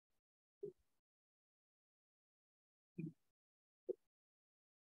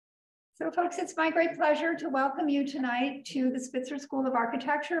So folks, it's my great pleasure to welcome you tonight to the Spitzer School of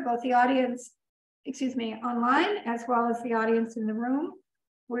Architecture, both the audience, online, as well as the audience in the room.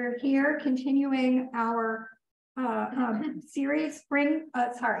 We're here continuing our fall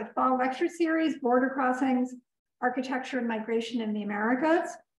lecture series, Border Crossings, Architecture and Migration in the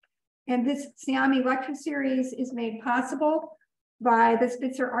Americas. And this Sciame Lecture Series is made possible by the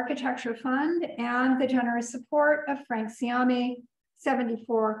Spitzer Architecture Fund and the generous support of Frank Sciame,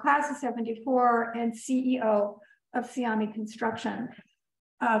 class of 74, and CEO of Sciame Construction.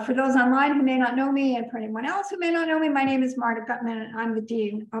 For those online who may not know me, and for anyone else who may not know me, my name is Marta Gutman, and I'm the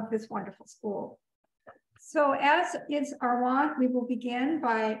dean of this wonderful school. So as is our wont, we will begin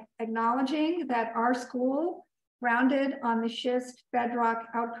by acknowledging that our school, grounded on the schist bedrock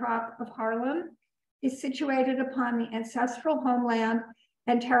outcrop of Haarlem, is situated upon the ancestral homeland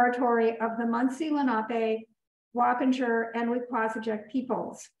and territory of the Munsee, Lenape, Wappinger, and Wecquaesgeek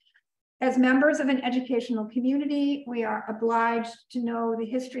peoples. As members of an educational community, we are obliged to know the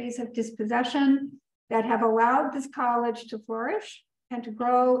histories of dispossession that have allowed this college to flourish and to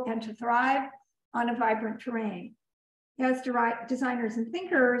grow and to thrive on a vibrant terrain. As designers and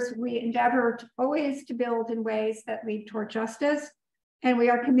thinkers, we endeavor always to build in ways that lead toward justice, and we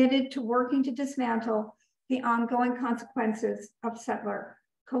are committed to working to dismantle the ongoing consequences of settler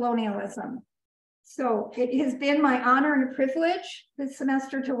colonialism. So it has been my honor and a privilege this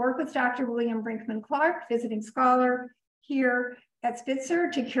semester to work with Dr. William Brinkman-Clark, visiting scholar here at Spitzer,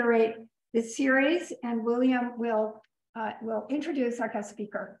 to curate this series, and William will introduce our guest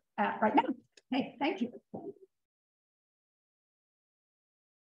speaker right now. Hey, thank you.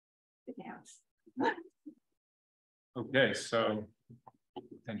 Okay, so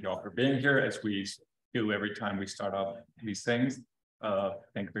thank you all for being here, as we do every time we start off these things.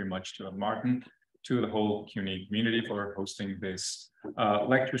 Thank you very much to Martin, to the whole CUNY community for hosting this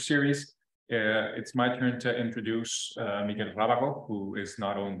lecture series. It's my turn to introduce Miguel Rábago, who is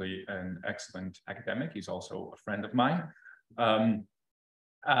not only an excellent academic, he's also a friend of mine.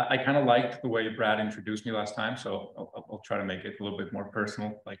 I kind of liked the way Brad introduced me last time, so I'll try to make it a little bit more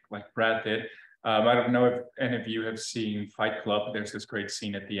personal, like Brad did. I don't know if any of you have seen Fight Club. There's this great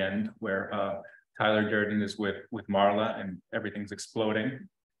scene at the end where Tyler Durden is with Marla and everything's exploding.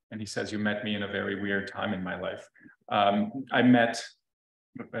 And he says, "You met me in a very weird time in my life." I met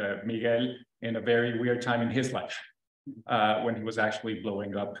Miguel in a very weird time in his life when he was actually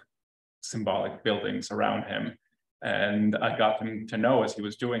blowing up symbolic buildings around him. And I got him to know as he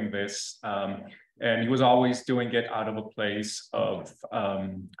was doing this. And he was always doing it out of a place of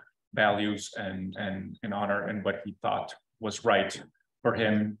values and honor and what he thought was right for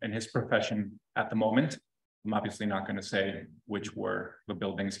him and his profession at the moment. I'm obviously not going to say which were the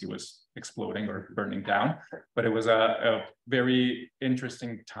buildings he was exploding or burning down, but it was a very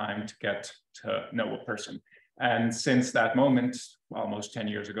interesting time to get to know a person. And since that moment, almost 10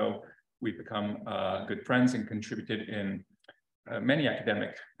 years ago, we've become good friends and contributed in many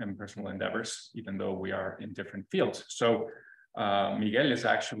academic and personal endeavors, even though we are in different fields. So Miguel is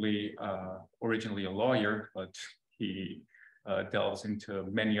actually originally a lawyer, but he delves into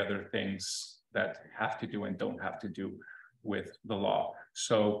many other things that have to do and don't have to do with the law.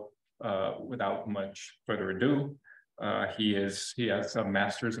 So without much further ado, he has a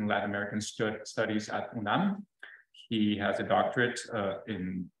master's in Latin American studies at UNAM. He has a doctorate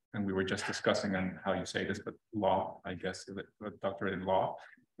and we were just discussing on how you say this, but law, I guess, a doctorate in law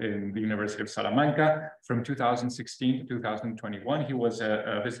in the University of Salamanca. From 2016 to 2021, he was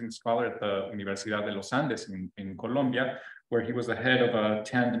a visiting scholar at the Universidad de los Andes in Colombia, where he was the head of a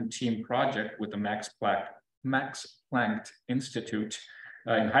tandem team project with the Max Planck Institute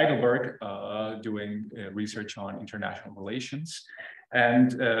in Heidelberg, doing research on international relations.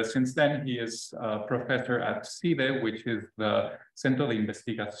 And since then, he is a professor at CIDE, which is the Centro de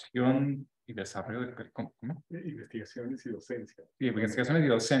Investigación y Desarrollo. Investigaciones y Docencia. Investigaciones y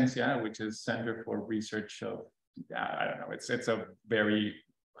Docencia, which is Center for Research of, I don't know, it's a very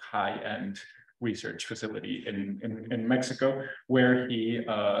high-end research facility in Mexico, where he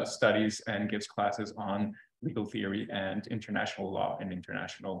studies and gives classes on legal theory and international law and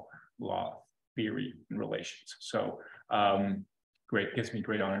international law theory and relations. So great, gives me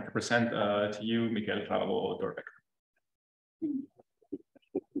great honor to present to you Miguel Rábago Dorbecker.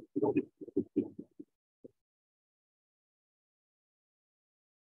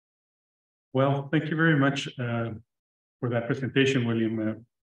 Well, thank you very much for that presentation, William.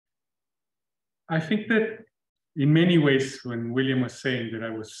 I think that in many ways, when William was saying that I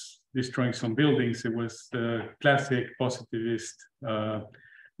was destroying some buildings, it was the classic positivist,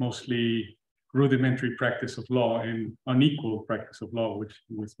 mostly rudimentary practice of law and unequal practice of law, which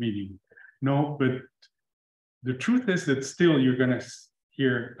was meaning. No, but the truth is that still you're going to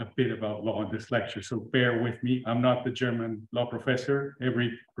hear a bit about law in this lecture, so bear with me. I'm not the German law professor.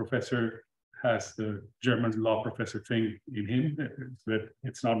 Every professor has the German law professor thing in him, but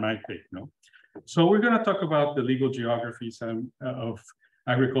it's not my thing, no? So we're going to talk about the legal geographies of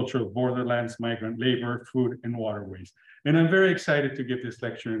agricultural borderlands, migrant labor, food, and waterways. And I'm very excited to give this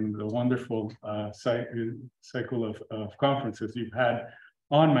lecture in the wonderful cycle of conferences you've had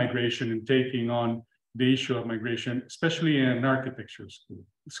on migration and taking on the issue of migration, especially in an architecture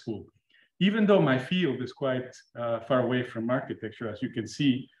school. Even though my field is quite far away from architecture, as you can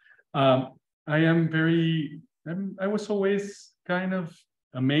see, I was always kind of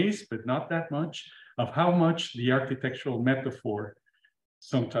amazed, but not that much, of how much the architectural metaphor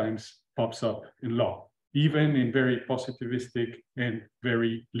sometimes pops up in law, even in very positivistic and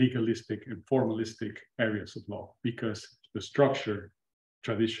very legalistic and formalistic areas of law, because the structure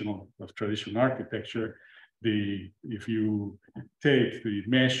traditional architecture, if you take the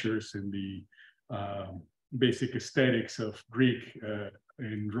measures and the basic aesthetics of Greek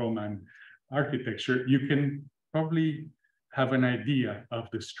and Roman architecture, you can probably have an idea of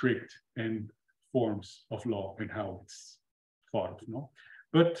the strict and forms of law and how it's thought of, no?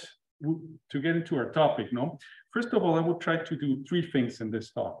 But to get into our topic, no? First of all, I will try to do three things in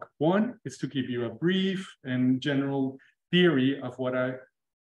this talk. One is to give you a brief and general theory of what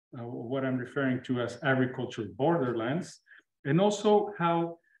I'm referring to as agricultural borderlands, and also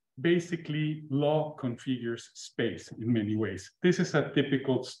how basically law configures space in many ways. This is a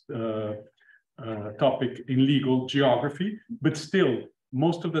typical topic in legal geography, but still,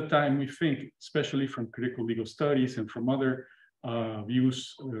 most of the time we think, especially from critical legal studies and from other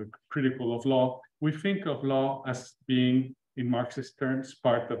views critical of law, we think of law as being, in Marxist terms,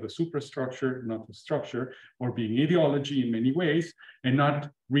 part of the superstructure, not the structure, or being ideology in many ways, and not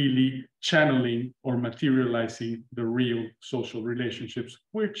really channeling or materializing the real social relationships,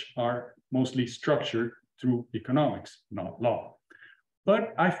 which are mostly structured through economics, not law.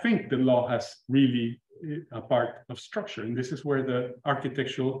 But I think the law has really a part of structure, and this is where the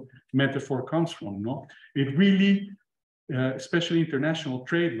architectural metaphor comes from, no? It really, especially international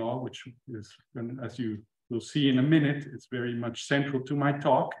trade law, which is, as you will see in a minute, it's very much central to my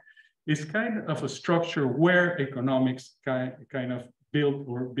talk, is kind of a structure where economics kind of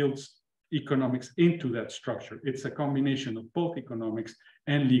builds economics into that structure. It's a combination of both economics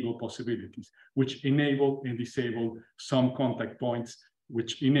and legal possibilities, which enable and disable some contact points,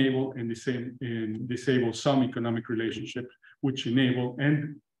 which enable and disable some economic relationships, which enable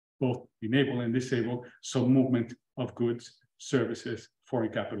and disable some movement of goods, services,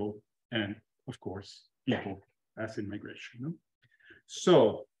 foreign capital, and of course, people, as in migration. No?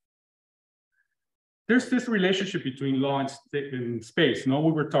 So there's this relationship between law and space. No,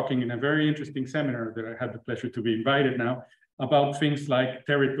 we were talking in a very interesting seminar that I had the pleasure to be invited now about things like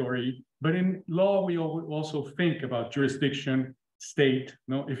territory, but in law, we also think about jurisdiction, state.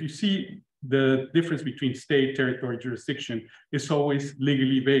 No, if you see the difference between state, territory, jurisdiction, it's always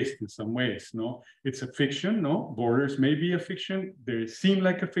legally based in some ways. No, it's a fiction. No, borders may be a fiction. They seem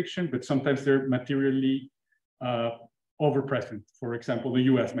like a fiction, but sometimes they're materially over-present. For example, the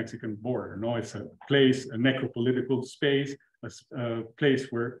US-Mexican border. No, it's a place, a necropolitical space, a place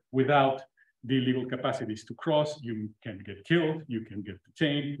where without the legal capacities to cross, you can get killed, you can get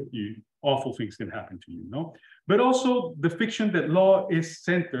detained, awful things can happen to you, no? But also the fiction that law is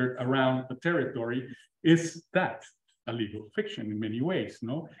centered around a territory is that, a legal fiction in many ways,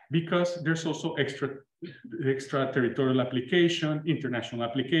 no? Because there's also extraterritorial application, international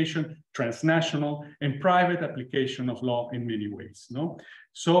application, transnational, and private application of law in many ways, no?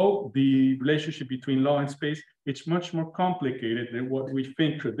 So the relationship between law and space, it's much more complicated than what we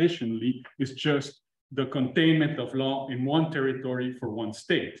think traditionally is just the containment of law in one territory for one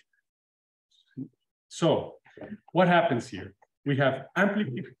state. So what happens here? We have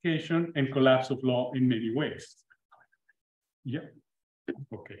amplification and collapse of law in many ways. Yeah,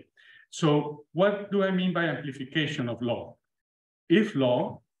 okay. So what do I mean by amplification of law? If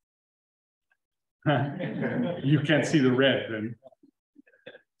law, you can't see the red then.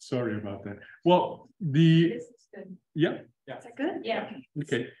 Sorry about that. Well, This is good. yeah. Is that good? Yeah.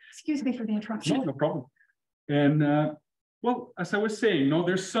 Okay. Excuse me for the interruption. No problem. And well, as I was saying, no,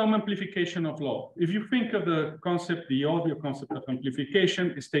 there's some amplification of law. If you think of the concept, the audio concept of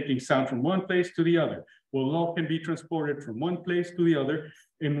amplification is taking sound from one place to the other. Well, law can be transported from one place to the other,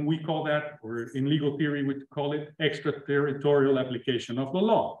 and we call that, or in legal theory, we call it extraterritorial application of the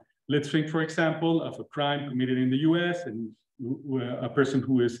law. Let's think, for example, of a crime committed in the US and a person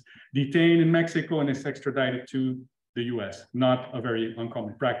who is detained in Mexico and is extradited to the US. Not a very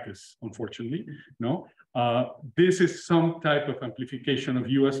uncommon practice, unfortunately, no. This is some type of amplification of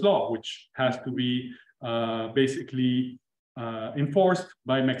US law, which has to be basically enforced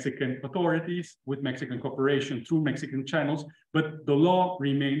by Mexican authorities with Mexican cooperation through Mexican channels, but the law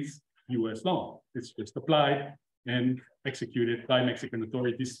remains US law. It's just applied and executed by Mexican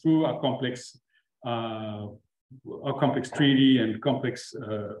authorities through a complex treaty and complex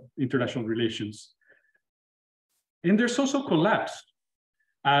international relations. And there's also collapse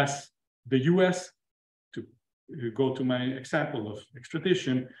as the US, to go to my example of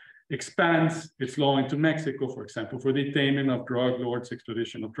extradition, expands its law into Mexico, for example, for detainment of drug lords,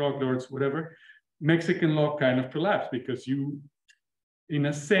 extradition of drug lords, whatever. Mexican law kind of collapsed because you, in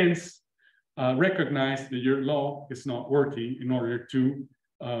a sense, recognize that your law is not working in order to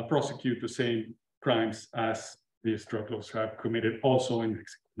prosecute the same crimes as these drug lords have committed also in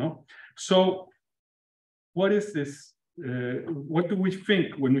Mexico, no? So what is this? What do we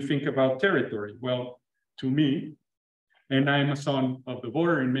think when we think about territory? Well, to me, and I'm a son of the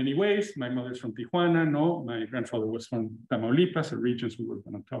border in many ways. My mother's from Tijuana, no. My grandfather was from Tamaulipas, the regions we were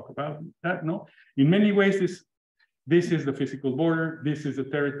going to talk about that, no. In many ways, this is the physical border, this is the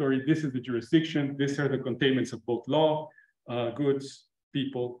territory, this is the jurisdiction, these are the containments of both law, goods,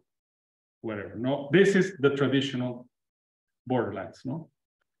 people, whatever, no. This is the traditional borderlands, no.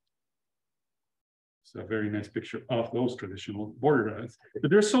 It's a very nice picture of those traditional borderlands.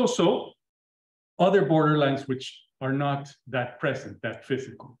 But there's also other borderlands which are not that present, that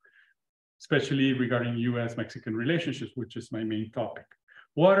physical, especially regarding US-Mexican relationships, which is my main topic.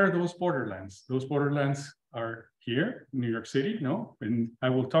 What are those borderlands? Those borderlands are here in New York City, no? And I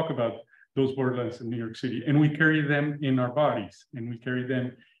will talk about those borderlands in New York City. And we carry them in our bodies, and we carry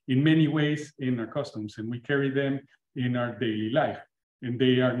them in many ways in our customs, and we carry them in our daily life. And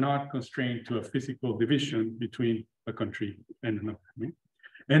they are not constrained to a physical division between a country and another.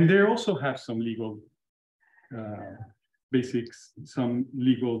 And they also have some legal basics, some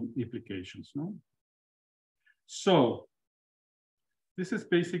legal implications, no? So this is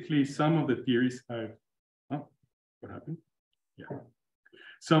basically some of the theories what happened? Yeah.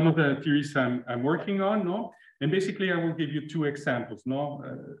 Some of the theories I'm working on, no? And basically I will give you two examples, no?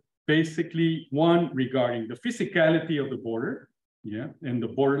 Basically one regarding the physicality of the border, yeah, and the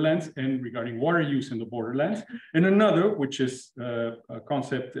borderlands, and regarding water use in the borderlands, and another, which is a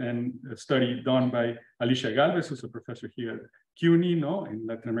concept and a study done by Alicia Galvez, who's a professor here at CUNY, no, in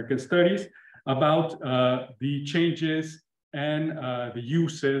Latin American studies, about the changes and the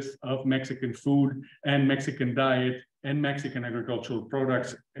uses of Mexican food and Mexican diet and Mexican agricultural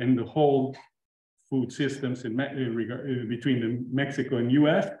products and the whole food systems in between Mexico and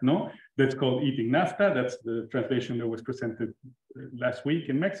US, no? That's called Eating NAFTA. That's the translation that was presented last week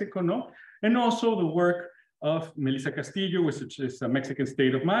in Mexico, no? And also the work of Melissa Castillo, which is a Mexican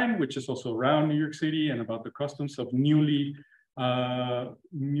state of mind, which is also around New York City, and about the customs of newly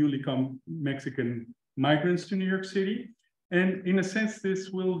come Mexican migrants to New York City. And in a sense, this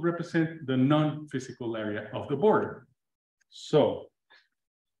will represent the non-physical area of the border. So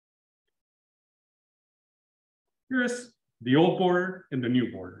here's the old border and the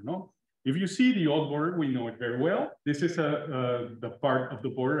new border, no? If you see the old border, we know it very well. This is the part of the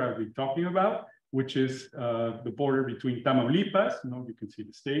border I'll be talking about, which is the border between Tamaulipas, no, you can see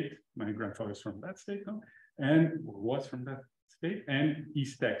the state. My grandfather's from that state, no? And was from that state, and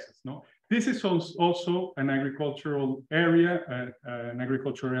East Texas, no? This is also an agricultural area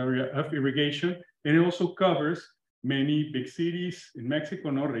of irrigation, and it also covers many big cities in Mexico,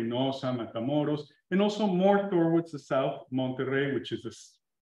 no? Reynosa, Matamoros, and also more towards the south, Monterrey, which is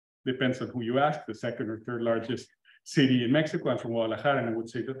depends on who you ask, the second or third largest city in Mexico. I'm from Guadalajara, and I would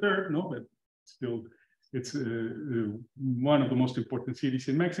say the third, no, but still, it's one of the most important cities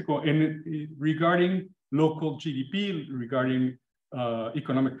in Mexico. And regarding local GDP, regarding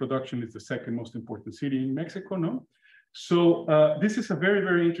economic production, it's the second most important city in Mexico, no? So this is a very,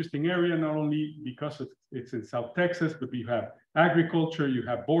 very interesting area, not only because it's in South Texas, but you have agriculture, you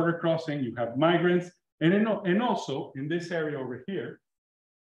have border crossing, you have migrants, and also in this area over here,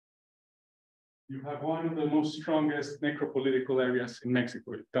 you have one of the most strongest necropolitical areas in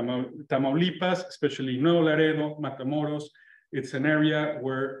Mexico, Tamaulipas, especially Nuevo Laredo, Matamoros. It's an area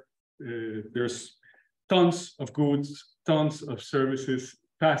where there's tons of goods, tons of services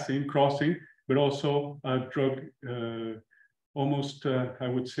passing, crossing, but also drug, almost, I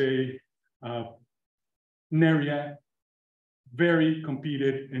would say, an area very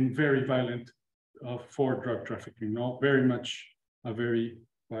competed and very violent for drug trafficking, no? Very much a very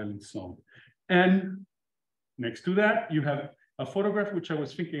violent zone. And Next to that, you have a photograph, which I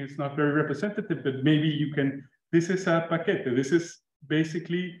was thinking is not very representative, but maybe you can, this is a paquete. This is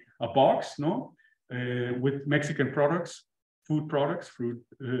basically a box, no? With Mexican products,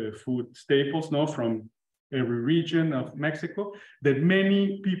 food staples, no? From every region of Mexico, that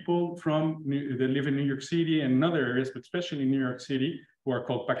many people that live in New York City and other areas, but especially in New York City, who are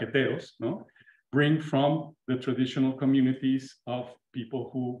called paqueteros, no? Bring from the traditional communities of people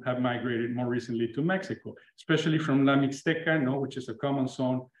who have migrated more recently to Mexico, especially from La Mixteca, no, which is a common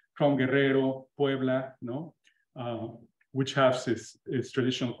zone, from Guerrero, Puebla, no, which has its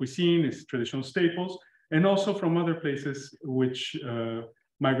traditional cuisine, its traditional staples, and also from other places which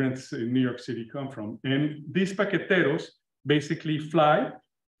migrants in New York City come from. And these paqueteros basically fly.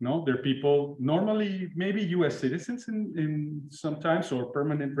 No, they're people normally maybe U.S. citizens in sometimes or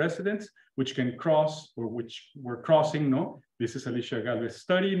permanent residents, which can cross or which were crossing. No, this is Alicia Galvez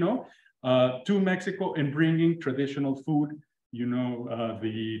study. No, to Mexico and bringing traditional food. You know,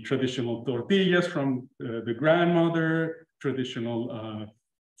 the traditional tortillas from the grandmother, traditional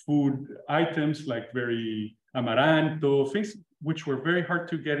food items like very amaranto, things which were very hard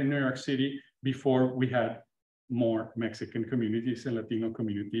to get in New York City before we had more Mexican communities and Latino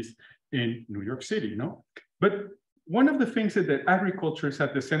communities in New York City, no? But one of the things is that agriculture is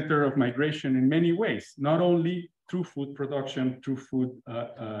at the center of migration in many ways, not only through food production, through food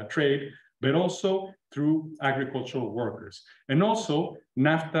trade, but also through agricultural workers. And also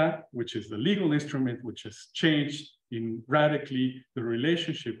NAFTA, which is the legal instrument which has changed in radically the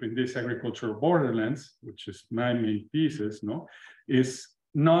relationship in this agricultural borderlands, which is my main thesis, no, is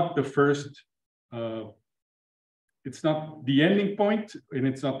not the first it's not the ending point, and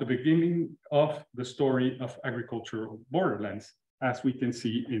it's not the beginning of the story of agricultural borderlands, as we can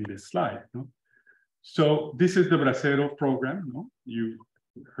see in this slide. No? So this is the Bracero program. No? You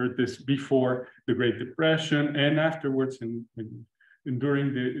heard this before the Great Depression, and afterwards,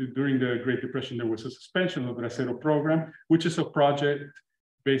 during the Great Depression, there was a suspension of the Bracero program, which is a project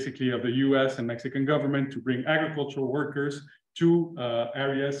basically of the US and Mexican government to bring agricultural workers to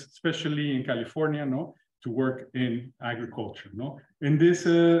areas, especially in California, no? To work in agriculture, no? And this,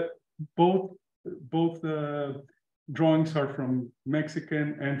 both drawings are from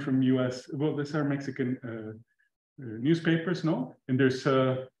Mexican and from US, well, these are Mexican newspapers, no? And there's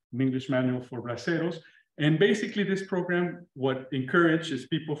an English manual for braceros. And basically this program, what encourages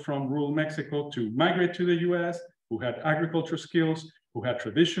people from rural Mexico to migrate to the US, who had agriculture skills, who had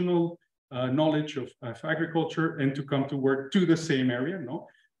traditional knowledge of agriculture, and to come to work to the same area, no?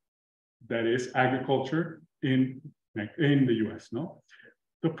 That is agriculture in the US, no?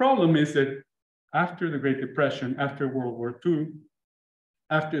 The problem is that after the Great Depression, after World War II,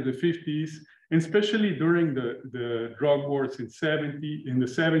 after the 50s, and especially during the drug wars in the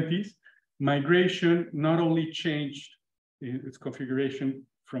 70s, migration not only changed in its configuration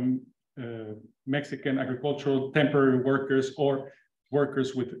from Mexican agricultural temporary workers or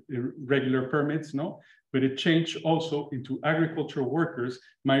workers with irregular permits, no? But it changed also into agricultural workers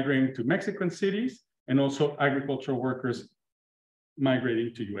migrating to Mexican cities and also agricultural workers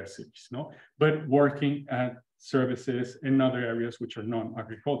migrating to US cities, no? But working at services in other areas which are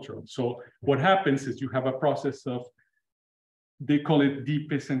non-agricultural. So what happens is you have a process of, they call it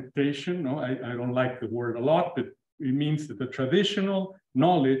depeasantation, no? I don't like the word a lot, but it means that the traditional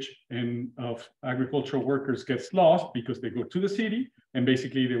knowledge of agricultural workers gets lost because they go to the city and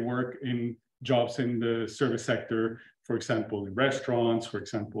basically they work in jobs in the service sector, for example, in restaurants, for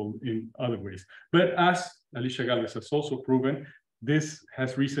example, in other ways. But as Alicia Galvez has also proven, this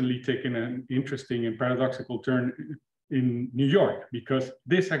has recently taken an interesting and paradoxical turn in New York, because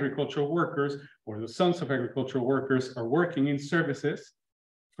these agricultural workers or the sons of agricultural workers are working in services,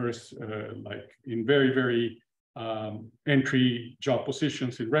 first like in very, very entry job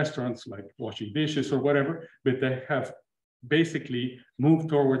positions in restaurants, like washing dishes or whatever, but they have basically moved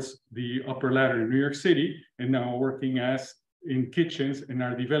towards the upper ladder in New York City and now working as in kitchens and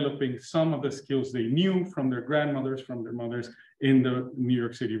are developing some of the skills they knew from their grandmothers, from their mothers in the New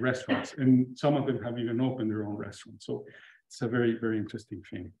York City restaurants. And some of them have even opened their own restaurants. So it's a very, very interesting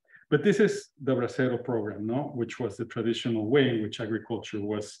thing. But this is the Bracero program, no? Which was the traditional way in which agriculture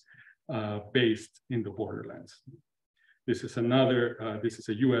was based in the borderlands. This is another, this is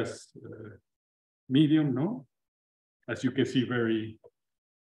a US medium, no? As you can see, very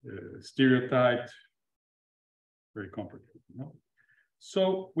stereotyped, very complicated, no?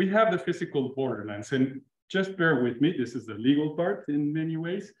 So we have the physical borderlands, and just bear with me, this is the legal part in many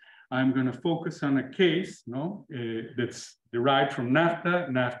ways. I'm gonna focus on a case, no, that's derived from NAFTA.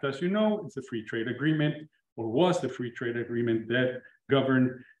 NAFTA, as you know, it's a free trade agreement, or was the free trade agreement that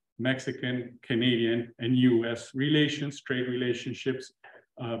governed Mexican, Canadian, and US relations, trade relationships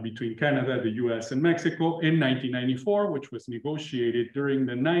between Canada, the US, and Mexico in 1994, which was negotiated during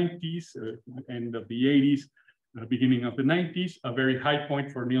the 90s, end of the 80s, beginning of the 90s, a very high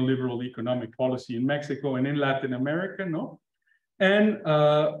point for neoliberal economic policy in Mexico and in Latin America, no? And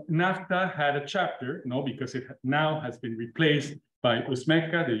NAFTA had a chapter, no, because it now has been replaced by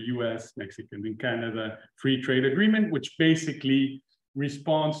USMECA, the US, Mexican, and Canada Free Trade Agreement, which basically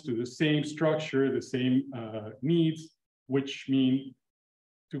responds to the same structure, the same needs, which mean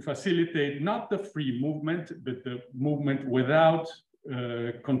to facilitate not the free movement, but the movement without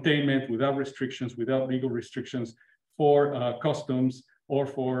containment, without restrictions, without legal restrictions for customs or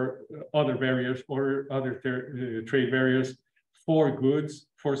for other barriers or other trade barriers for goods,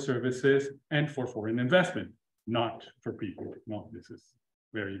 for services, and for foreign investment, not for people. No, this is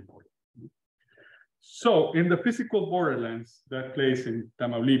very important. So in the physical borderlands, that place in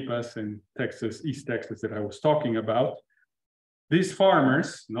Tamaulipas and Texas, East Texas that I was talking about, these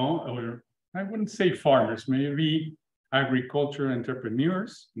farmers, no, or I wouldn't say farmers, maybe agriculture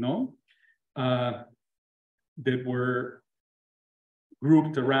entrepreneurs, no, that were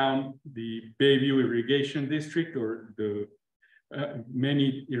grouped around the Bayview Irrigation District or the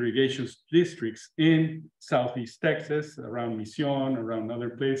many irrigation districts in Southeast Texas, around Mission, around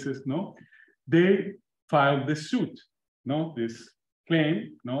other places, no, they filed this suit, no, this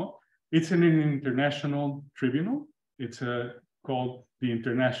claim, no, it's in an international tribunal. It's called the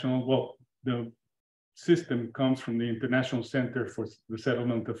International, well, the system comes from the International Center for the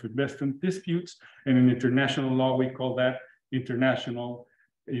Settlement of Investment Disputes, and in international law, we call that international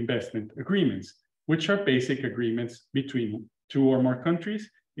investment agreements, which are basic agreements between two or more countries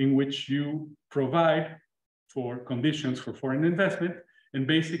in which you provide for conditions for foreign investment, and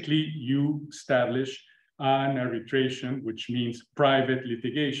basically you establish an arbitration, which means private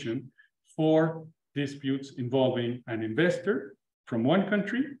litigation for disputes involving an investor from one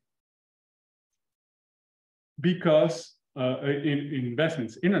country because in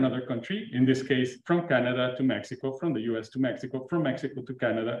investments in another country, in this case, from Canada to Mexico, from the US to Mexico, from Mexico to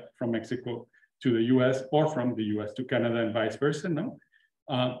Canada, from Mexico to the US, or from the US to Canada and vice versa, no?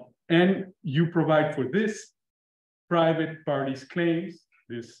 And you provide for this private parties claims,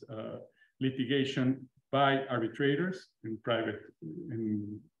 this litigation by arbitrators in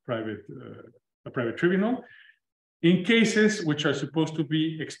a private tribunal, in cases which are supposed to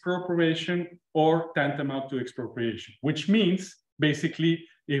be expropriation or tantamount to expropriation, which means basically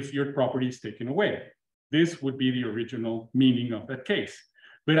if your property is taken away. This would be the original meaning of that case.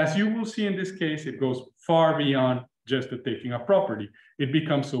 But as you will see in this case, it goes far beyond just the taking of property. It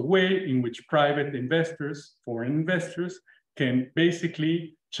becomes a way in which private investors, foreign investors, can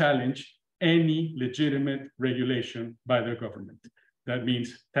basically challenge any legitimate regulation by their government. That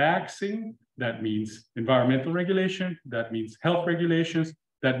means taxing, that means environmental regulation, that means health regulations,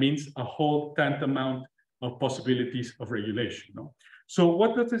 that means a whole tantamount of possibilities of regulation. No? So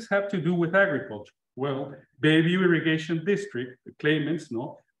what does this have to do with agriculture? Well, Bayview Irrigation District, the claimants,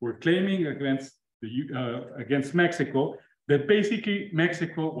 no, were claiming against Mexico that basically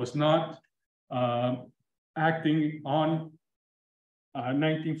Mexico was not acting on a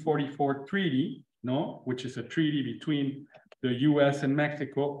 1944 treaty, no, which is a treaty between the US and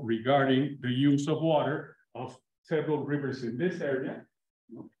Mexico regarding the use of water of several rivers in this area.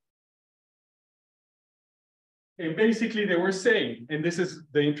 And basically they were saying, and this is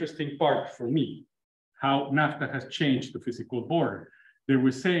the interesting part for me, how NAFTA has changed the physical border. They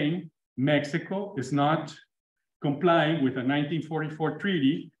were saying Mexico is not complying with a 1944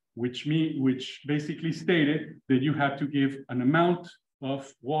 treaty, which basically stated that you have to give an amount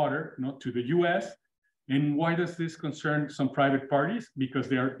of water, not to the US. And why does this concern some private parties? Because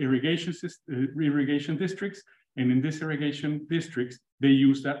they are irrigation districts, and in these irrigation districts, they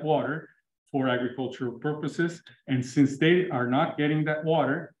use that water for agricultural purposes. And since they are not getting that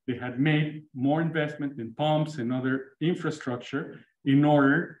water, they had made more investment in pumps and other infrastructure in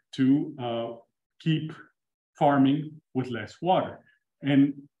order to keep farming with less water.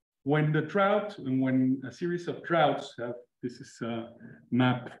 And when the drought, and when a series of droughts, this is a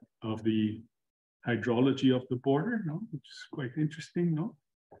map of the hydrology of the border, no, which is quite interesting, no?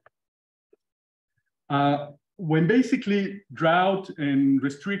 When basically drought and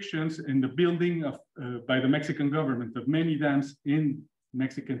restrictions in the building of by the Mexican government of many dams in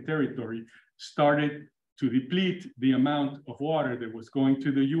Mexican territory started to deplete the amount of water that was going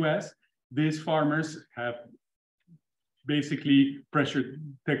to the US, these farmers have basically pressured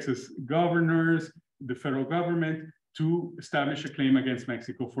Texas governors, the federal government, to establish a claim against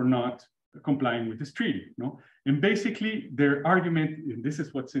Mexico for not complying with this treaty. No? And basically their argument, and this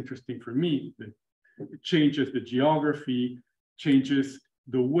is what's interesting for me, that it changes the geography, changes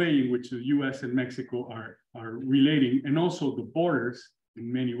the way in which the US and Mexico are relating, and also the borders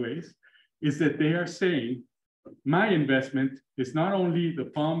in many ways, is that they are saying, my investment is not only the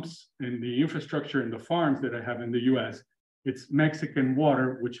pumps and the infrastructure and the farms that I have in the US, it's Mexican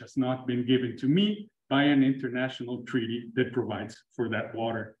water, which has not been given to me by an international treaty that provides for that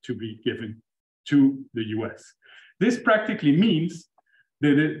water to be given to the US. This practically means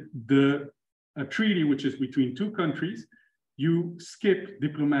that a treaty which is between two countries, you skip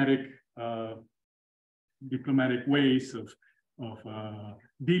diplomatic ways of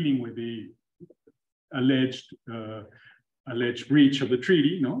dealing with the alleged breach of the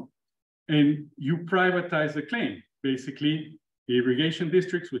treaty, no? And you privatize the claim. Basically, the irrigation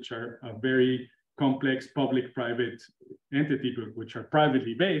districts, which are a very complex public-private entity, but which are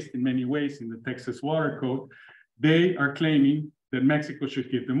privately based in many ways in the Texas Water Code, they are claiming that Mexico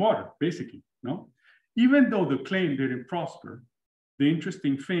should give them water, basically, no? Even though the claim didn't prosper, the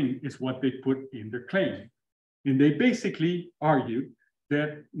interesting thing is what they put in their claim. And they basically argued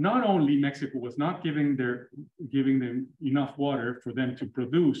that not only Mexico was not giving them enough water for them to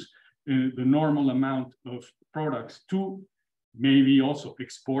produce the normal amount of products to maybe also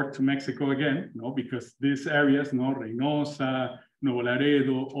export to Mexico again, no, because these areas, no, Reynosa, Nuevo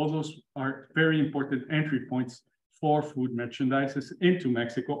Laredo, all those are very important entry points for food merchandises into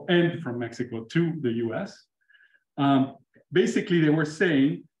Mexico and from Mexico to the US. Basically, they were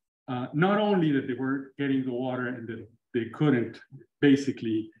saying not only that they were getting the water and that they couldn't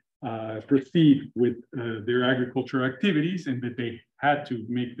basically proceed with their agricultural activities and that they had to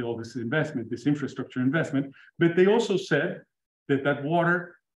make all this investment, this infrastructure investment, but they also said that that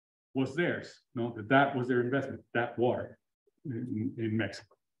water was theirs, no? That was their investment, that water in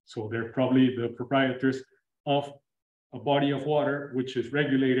Mexico. So they're probably the proprietors of a body of water which is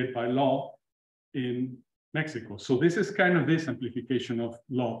regulated by law in Mexico. So this is kind of this amplification of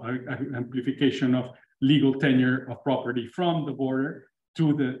law, amplification of legal tenure of property from the border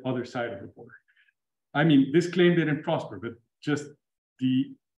to the other side of the border. I mean, this claim didn't prosper, but just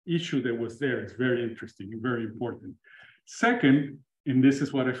the issue that was there is very interesting and very important. Second, and this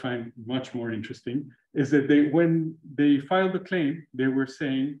is what I find much more interesting, is that when they filed the claim, they were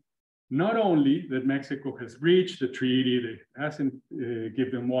saying not only that Mexico has breached the treaty, that hasn't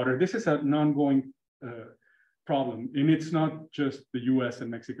given them water. This is an ongoing problem, and it's not just the US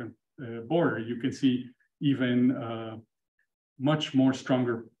and Mexican border. You can see even much more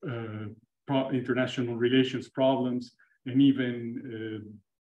stronger international relations problems, and even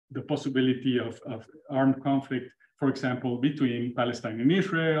the possibility of armed conflict, for example, between Palestine and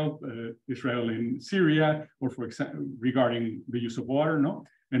Israel, Israel and Syria, or for example, regarding the use of water, no?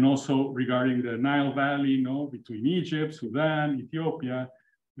 And also regarding the Nile Valley, no, between Egypt, Sudan, Ethiopia,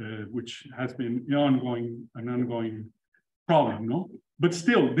 which has been an ongoing problem, no? But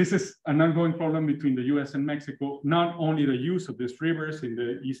still, this is an ongoing problem between the US and Mexico, not only the use of these rivers in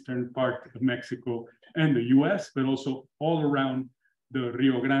the eastern part of Mexico and the US, but also all around the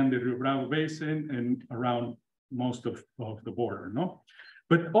Rio Grande, Rio Bravo Basin and around most of the border, no?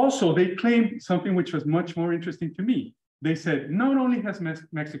 But also they claimed something which was much more interesting to me. They said, not only has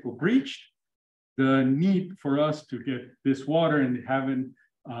Mexico breached the need for us to get this water and haven't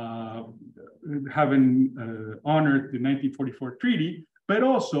honored the 1944 treaty, but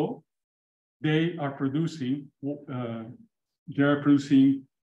also they are producing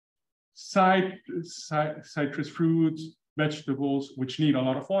citrus fruits, vegetables, which need a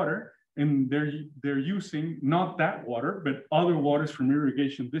lot of water, and they're using not that water, but other waters from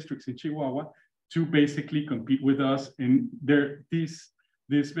irrigation districts in Chihuahua to basically compete with us. And these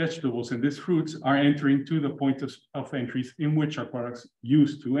vegetables and these fruits are entering to the point of entries in which our products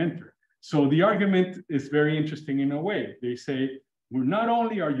used to enter. So the argument is very interesting in a way. They say, well, not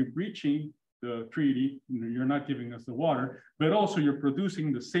only are you breaching the treaty, you're not giving us the water, but also you're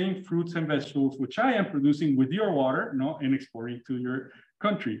producing the same fruits and vegetables, which I am producing with your water, no, and exporting to your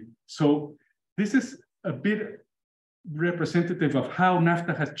country. So this is a bit representative of how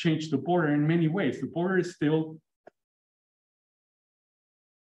NAFTA has changed the border in many ways. The border is still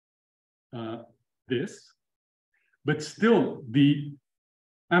this, but still the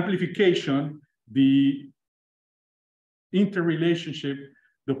amplification, the interrelationship,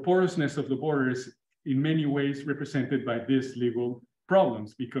 the porousness of the border is in many ways represented by these legal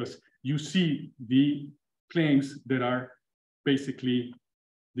problems, because you see the claims that are basically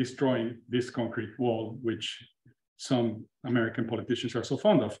destroying this concrete wall, which some American politicians are so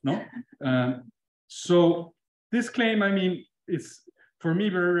fond of, no? So this claim, I mean, it's for me,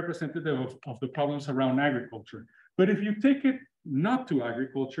 very representative of the problems around agriculture. But if you take it not to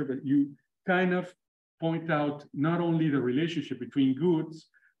agriculture, but you kind of point out not only the relationship between goods,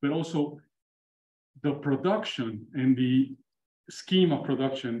 but also the production and the scheme of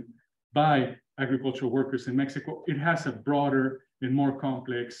production by agricultural workers in Mexico, it has a broader and more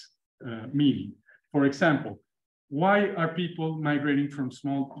complex meaning. For example, why are people migrating from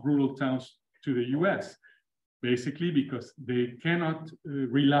small rural towns to the US? Basically because they cannot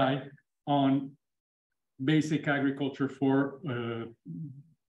rely on basic agriculture for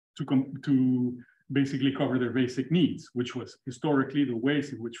to basically cover their basic needs, which was historically the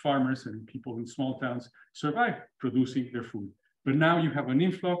ways in which farmers and people in small towns survived producing their food. But now you have an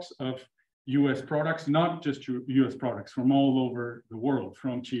influx of US products, not just US products, from all over the world,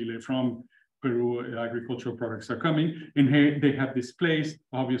 from Chile, from Peru, agricultural products are coming, and they have displaced,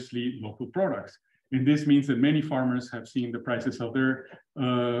 obviously, local products. And this means that many farmers have seen the prices of their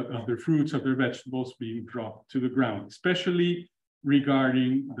fruits, of their vegetables being dropped to the ground, especially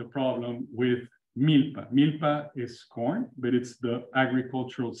regarding the problem with milpa. Milpa is corn, but it's the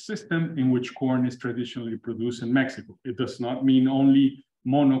agricultural system in which corn is traditionally produced in Mexico. It does not mean only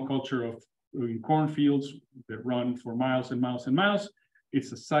monoculture of cornfields that run for miles and miles and miles.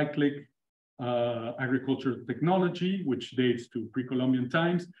 It's a cyclic agricultural technology, which dates to pre-Columbian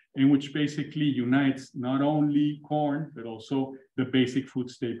times, and which basically unites not only corn, but also the basic food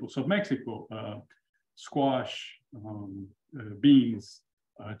staples of Mexico, squash, beans,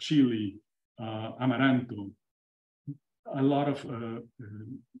 chili, amaranto, a lot of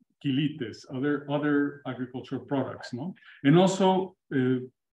quilites, other agricultural products, no? And also, it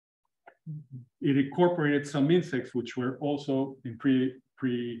incorporated some insects, which were also in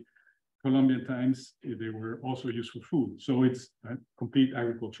pre-Columbian times, they were also used for food. So it's a complete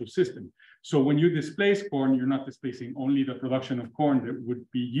agricultural system. So when you displace corn, you're not displacing only the production of corn that would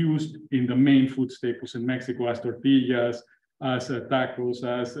be used in the main food staples in Mexico, as tortillas, as tacos,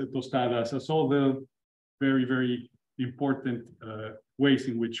 as tostadas, as all the very, very important ways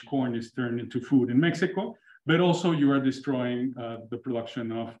in which corn is turned into food in Mexico. But also you are destroying the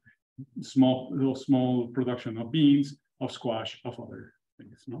production of small production of beans, of squash, of other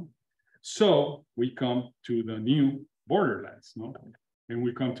things, no? So we come to the new borderlands, no? And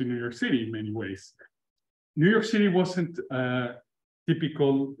we come to New York City in many ways. New York City wasn't a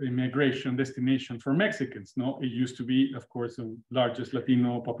typical immigration destination for Mexicans, no? It used to be, of course, the largest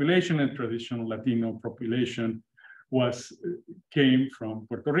Latino population, and traditional Latino population came from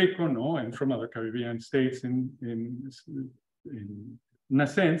Puerto Rico, no? And from other Caribbean states in a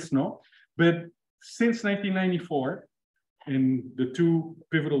sense, no? But since 1994, and the two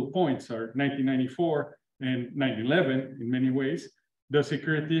pivotal points are 1994 and 9/11 in many ways, the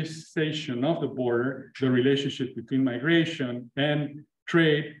securitization of the border, the relationship between migration and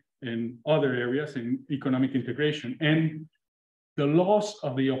trade and other areas and economic integration, and the loss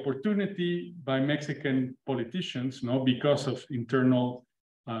of the opportunity by Mexican politicians, no, because of internal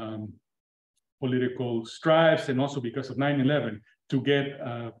political strifes, and also because of 9/11, to get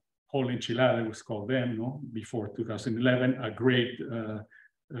a whole enchilada, it was called then, no, before 2011, a great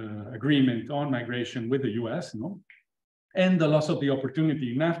agreement on migration with the US, no, and the loss of the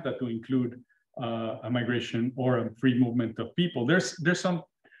opportunity in NAFTA to include a migration or a free movement of people. There's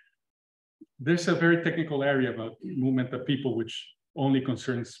a very technical area about movement of people, which only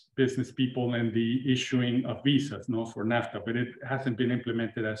concerns business people and the issuing of visas, no, for NAFTA, but it hasn't been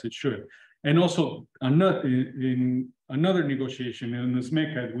implemented as it should. And also, in another negotiation in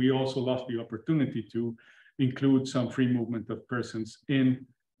USMECA, we also lost the opportunity to include some free movement of persons in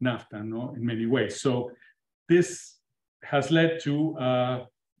NAFTA, no, in many ways. So this has led to,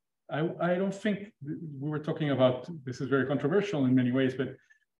 I don't think we were talking about, this is very controversial in many ways, but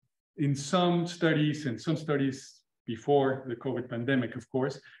in some studies, and some studies before the COVID pandemic, of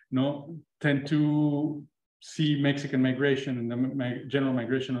course, no, tend to see Mexican migration and the general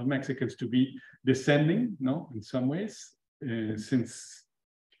migration of Mexicans to be descending, no, in some ways, since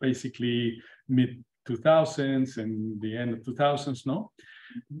basically mid-2000s and the end of 2000s, no.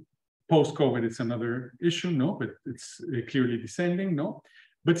 Post-COVID, it's another issue, no, but it's clearly descending, no.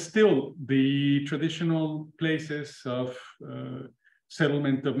 But still, the traditional places of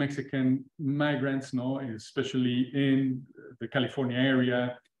settlement of Mexican migrants, no, especially in the California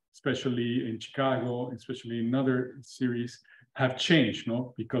area, especially in Chicago, especially in other cities, have changed,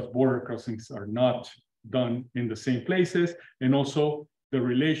 no, because border crossings are not done in the same places, and also the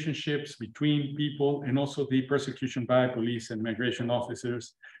relationships between people, and also the persecution by police and migration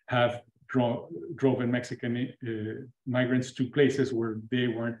officers have driven Mexican migrants to places where they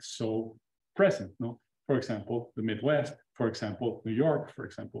weren't so present, no. For example, the Midwest, for example, New York, for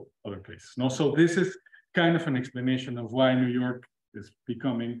example, other places. No, so this is kind of an explanation of why New York is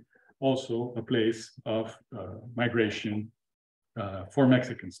becoming also a place of migration for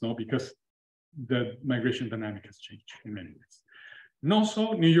Mexicans, no, because the migration dynamic has changed in many ways. And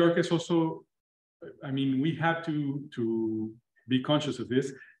also, New York is also, I mean, we have to be conscious of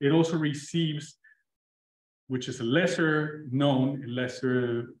this. It also receives, which is a lesser known,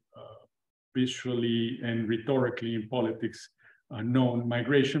 lesser visually and rhetorically in politics known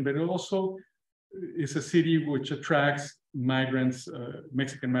migration, but it also is a city which attracts migrants,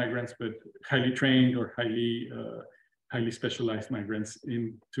 Mexican migrants, but highly trained or highly specialized migrants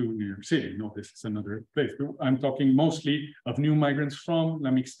into New York City. No, this is another place. I'm talking mostly of new migrants from La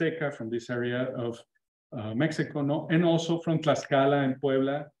Mixteca, from this area of Mexico, no, and also from Tlaxcala and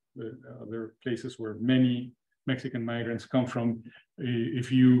Puebla, other places where many Mexican migrants come from.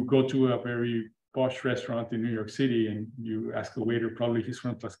 If you go to a very posh restaurant in New York City and you ask the waiter, probably he's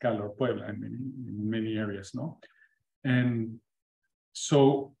from Tlaxcala or Puebla in many areas, no? And so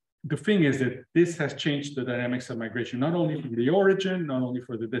the thing is that this has changed the dynamics of migration, not only from the origin, not only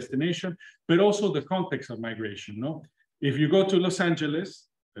for the destination, but also the context of migration, no? If you go to Los Angeles,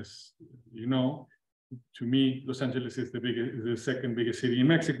 as you know, to me, Los Angeles is the second biggest city in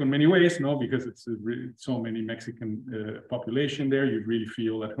Mexico in many ways, no, because it's so many Mexican population there. You really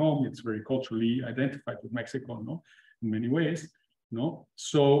feel at home. It's very culturally identified with Mexico, no, in many ways, no.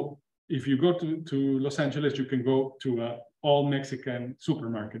 So if you go to Los Angeles, you can go to an all Mexican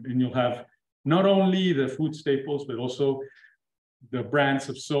supermarket, and you'll have not only the food staples, but also the brands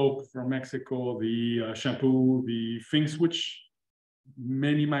of soap from Mexico, the shampoo, the things which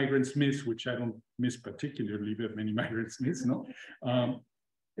many migrants miss, which I don't miss particularly, but many migrants miss, no?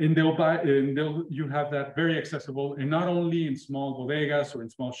 And they'll buy, and you have that very accessible, and not only in small bodegas or in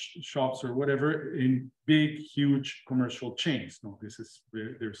small shops or whatever, in big, huge commercial chains. No, there's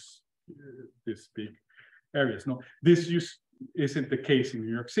this big areas. No, this isn't the case in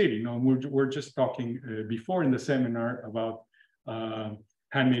New York City. No, we're just talking before in the seminar about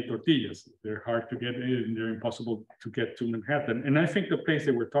handmade tortillas. They're hard to get in, they're impossible to get to Manhattan. And I think the place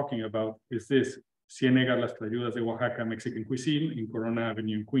that we're talking about is this Ciénega Las Tlayudas de Oaxaca Mexican cuisine in Corona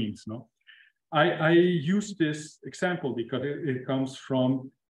Avenue in Queens, no? I use this example because it comes from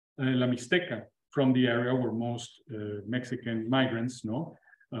La Mixteca, from the area where most Mexican migrants, no?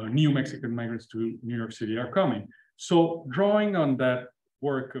 New Mexican migrants to New York City are coming. So drawing on that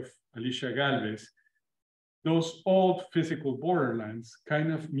work of Alicia Galvez, those old physical borderlands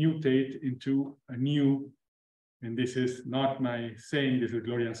kind of mutate into a new, and this is not my saying, this is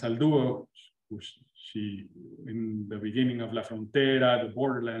Gloria Anzaldúa, who she, in the beginning of La Frontera, the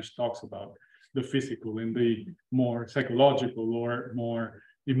Borderlands, talks about the physical and the more psychological or more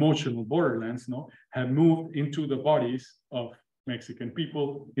emotional borderlands, no, have moved into the bodies of Mexican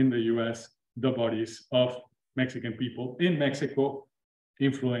people in the US, the bodies of Mexican people in Mexico,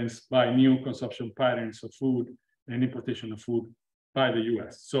 influenced by new consumption patterns of food and importation of food by the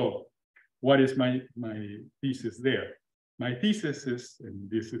US. So what is my thesis there? My thesis is, and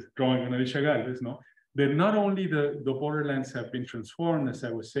this is drawing on Alicia Galvez, no, that not only the borderlands have been transformed, as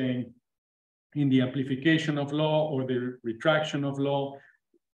I was saying, in the amplification of law or the retraction of law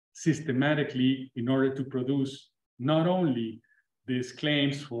systematically in order to produce not only these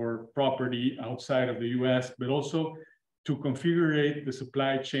claims for property outside of the US, but also to configure the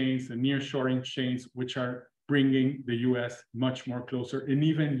supply chains, the nearshoring chains, which are bringing the US much more closer, and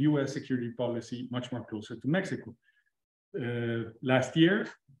even US security policy much more closer to Mexico. Last year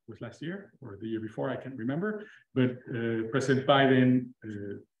or the year before, I can't remember, but President Biden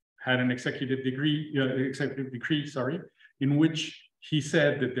had an executive decree, in which he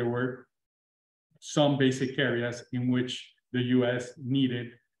said that there were some basic areas in which the US needed,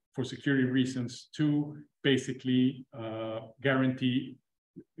 for security reasons, to basically guarantee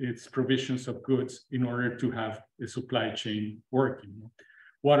its provisions of goods in order to have a supply chain working.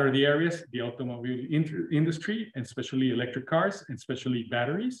 What are the areas? The automobile industry, and especially electric cars, and especially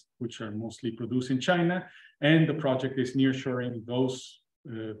batteries, which are mostly produced in China. And the project is nearshoring those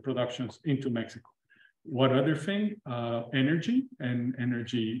productions into Mexico. What other thing? Energy and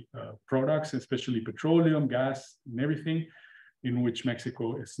energy products, especially petroleum, gas, and everything, in which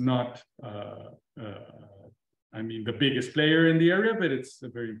Mexico is not, I mean, the biggest player in the area, but it's a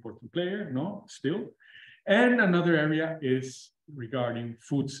very important player, no, still. And another area is regarding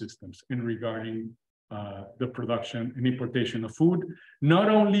food systems and regarding the production and importation of food. Not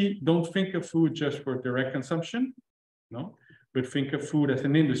only, don't think of food just for direct consumption, no, but think of food as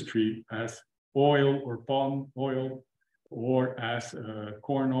an industry, as oil or palm oil, or as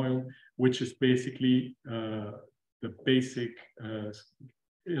corn oil, which is basically the basic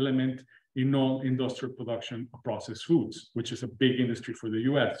element in all industrial production of processed foods, which is a big industry for the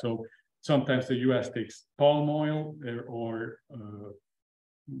US. So sometimes the US takes palm oil or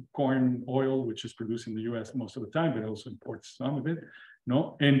corn oil, which is produced in the US most of the time, but also imports some of it,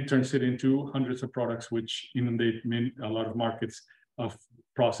 no, and turns it into hundreds of products which inundate a lot of markets of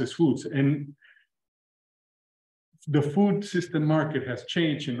processed foods. And the food system market has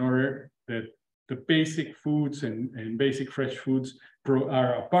changed in order that the basic foods and basic fresh foods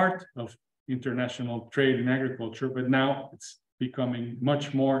are a part of international trade in agriculture, but now it's becoming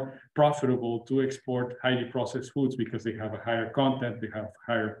much more profitable to export highly processed foods because they have a higher content, they have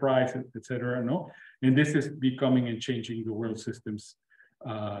higher price, etc. No, and this is becoming and changing the world systems,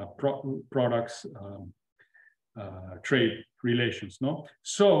 products, trade relations. No,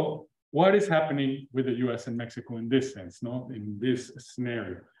 so what is happening with the U.S. and Mexico in this sense? No, in this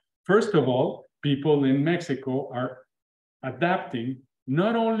scenario, first of all, people in Mexico are adapting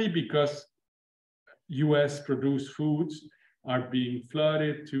not only because U.S. produced foods are being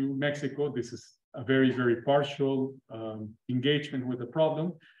flooded to Mexico. This is a very, very partial engagement with the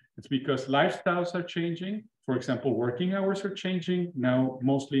problem. It's because lifestyles are changing. For example, working hours are changing. Now,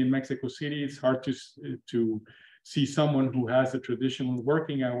 mostly in Mexico City, it's hard to see someone who has the traditional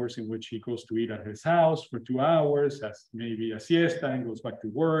working hours in which he goes to eat at his house for 2 hours, has maybe a siesta and goes back to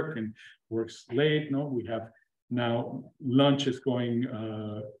work and works late. No, we have now lunches going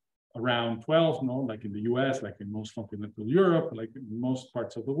around 12, no, like in the US, like in most continental Europe, like in most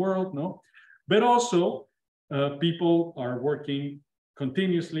parts of the world, no. But also, people are working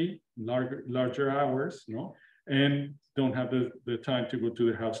continuously, larger hours, no, and don't have the time to go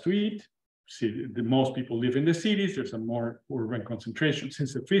to the house to eat. See, most people live in the cities. There's a more urban concentration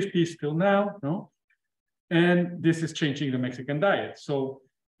since the 50s till now, no. And this is changing the Mexican diet. So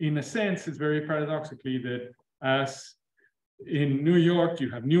in a sense, it's very paradoxically that as in New York, you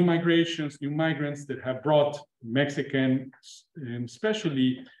have new migrations, new migrants that have brought Mexican, and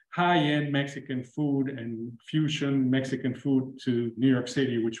especially high-end Mexican food and fusion Mexican food to New York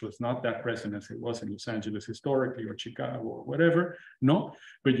City, which was not that present as it was in Los Angeles historically or Chicago or whatever, no?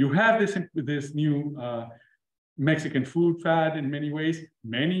 But you have this new Mexican food fad in many ways.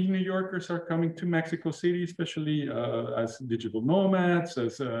 Many New Yorkers are coming to Mexico City, especially as digital nomads,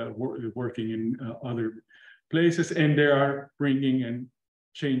 as working in other places, and they are bringing and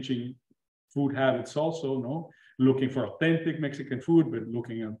changing food habits also, no? Looking for authentic Mexican food, but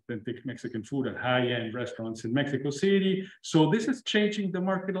looking at authentic Mexican food at high-end restaurants in Mexico City. So this is changing the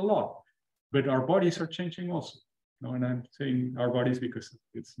market a lot, but our bodies are changing also. No, and I'm saying our bodies because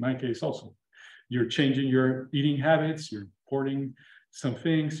it's my case also. You're changing your eating habits, you're importing some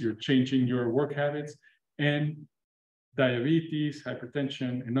things, you're changing your work habits, and diabetes,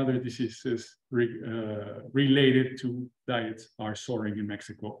 hypertension, and other diseases related to diets are soaring in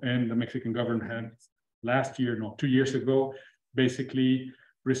Mexico. And the Mexican government had last year, no, 2 years ago, basically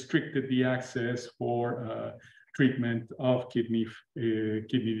restricted the access for treatment of kidney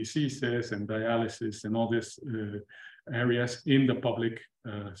diseases and dialysis and all these areas in the public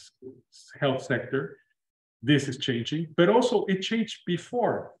health sector. This is changing, but also it changed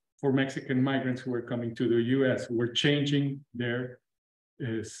before for Mexican migrants who were coming to the US, who were changing their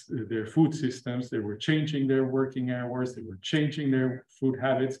food systems, they were changing their working hours, they were changing their food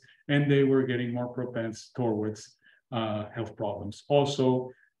habits, and they were getting more propense towards health problems. Also,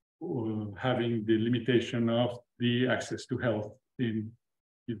 having the limitation of the access to health in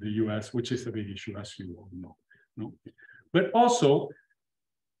the US, which is a big issue, as you all know. No? But also,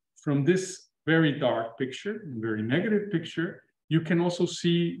 from this very dark picture, very negative picture, you can also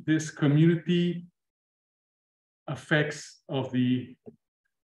see this community effects of the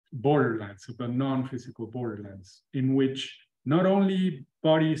borderlands, of the non-physical borderlands, in which not only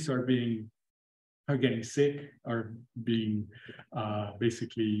bodies are getting sick, are being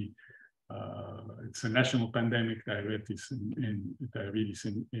basically, it's a national pandemic, diabetes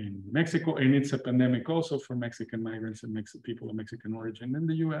in Mexico, and it's a pandemic also for Mexican migrants and people of Mexican origin in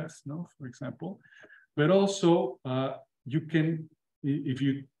the US, no, for example. But also, you can, if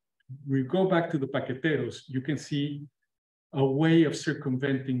we go back to the paqueteros, you can see a way of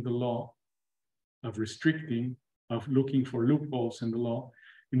circumventing the law, of restricting, of looking for loopholes in the law,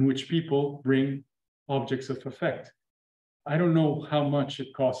 in which people bring objects of effect. I don't know how much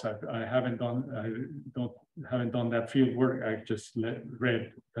it costs. I haven't done that field work. I just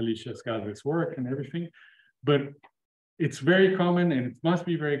read Alicia Galvez's work and everything, but it's very common and it must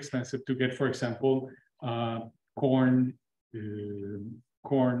be very expensive to get, for example, corn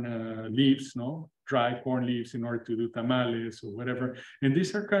corn leaves, no? Dry corn leaves in order to do tamales or whatever. And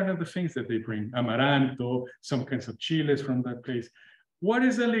these are kind of the things that they bring. Amaranto, some kinds of chiles from that place. What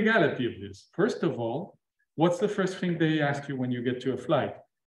is the legality of this? First of all, what's the first thing they ask you when you get to a flight?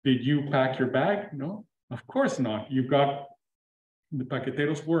 Did you pack your bag? No, of course not. You got the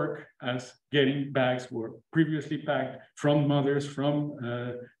paqueteros work as getting bags were previously packed from mothers, from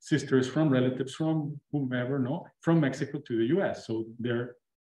sisters, from relatives, from whomever, no, from Mexico to the US. So they're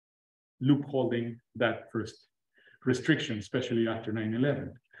loopholding that first restriction, especially after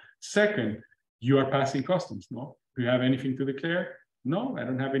 9/11. Second, you are passing customs, no? Do you have anything to declare? No, I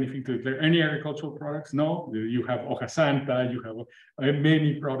don't have anything to declare. Any agricultural products? No, you have hoja santa, you have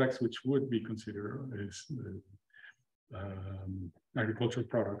many products which would be considered as agricultural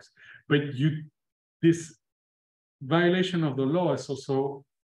products. But this violation of the law is also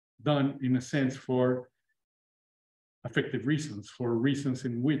done in a sense for effective reasons, for reasons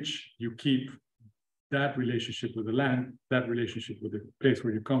in which you keep that relationship with the land, that relationship with the place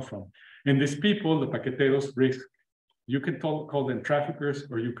where you come from. And these people, the paqueteros, you can call them traffickers,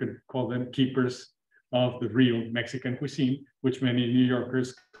 or you can call them keepers of the real Mexican cuisine, which many New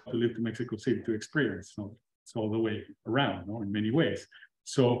Yorkers come to live to Mexico City to experience. So it's all the way around, no, in many ways.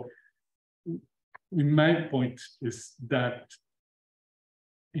 So my point is that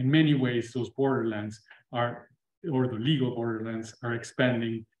in many ways, those borderlands are, or the legal borderlands are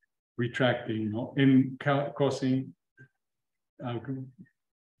expanding, retracting, no, and causing a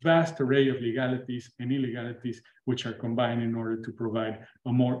vast array of legalities and illegalities, which are combined in order to provide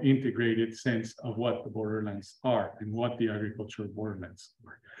a more integrated sense of what the borderlands are and what the agricultural borderlands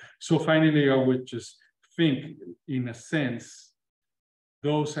are. So finally, I would just think, in a sense,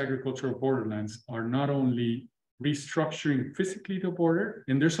 those agricultural borderlands are not only restructuring physically the border,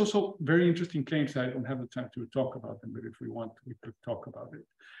 and there's also very interesting claims. I don't have the time to talk about them, but if we want, we could talk about it.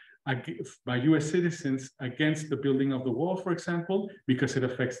 By US citizens against the building of the wall, for example, because it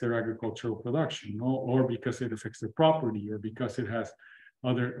affects their agricultural production, no? Or because it affects their property, or because it has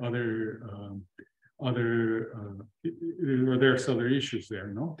there's other issues there,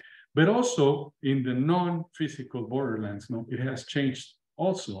 no? But also in the non-physical borderlands, no, it has changed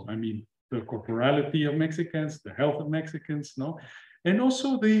also. I mean, the corporality of Mexicans, the health of Mexicans, no, and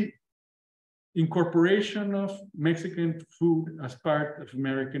also the incorporation of Mexican food as part of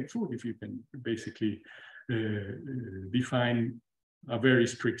American food, if you can basically define a very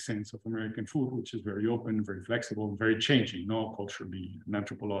strict sense of American food, which is very open, very flexible, very changing, no, culturally and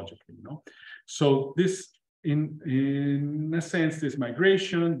anthropologically, no. So this, in a sense, this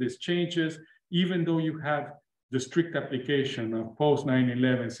migration, this changes, even though you have the strict application of post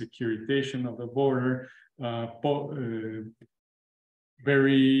 9/11 securitization of the border,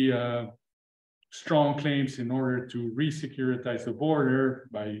 very strong claims in order to re-securitize the border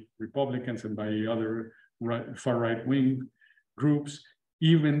by Republicans and by other far right-wing groups,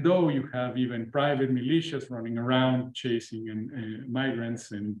 even though you have even private militias running around chasing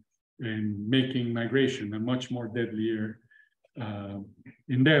migrants and making migration a much more deadlier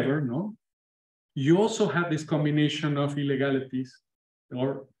endeavor, no? You also have this combination of illegalities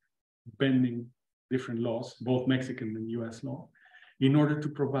or bending different laws, both Mexican and US law, in order to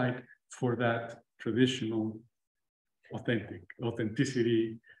provide for that traditional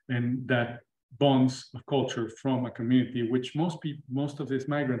authenticity and that bonds of culture from a community, which most of these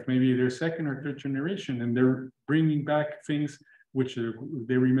migrants, maybe they're second or third generation, and they're bringing back things which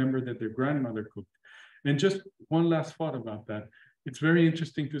they remember that their grandmother cooked. And just one last thought about that. It's very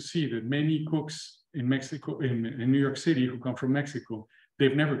interesting to see that many cooks in Mexico, in New York City, who come from Mexico,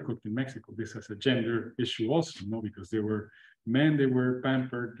 they've never cooked in Mexico. This is a gender issue also, no, because they were men, they were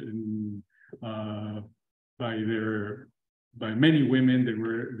pampered and by many women, they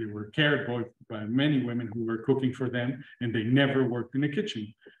were cared for by many women who were cooking for them, and they never worked in the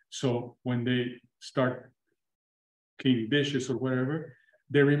kitchen. So when they start cleaning dishes or whatever,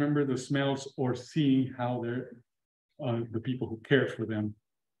 they remember the smells or seeing how the people who care for them,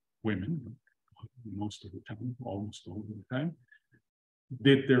 women, most of the time, almost all the time,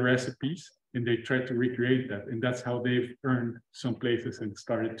 did their recipes, and they tried to recreate that. And that's how they've earned some places and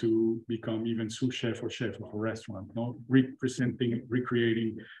started to become even sous chef or chef of a restaurant, no? Representing,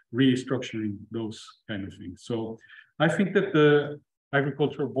 recreating, restructuring those kind of things. So I think that the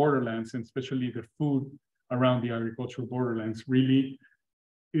agricultural borderlands, and especially the food around the agricultural borderlands, really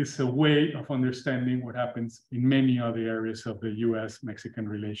is a way of understanding what happens in many other areas of the US-Mexican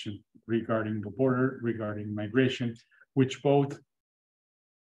relation regarding the border, regarding migration, which both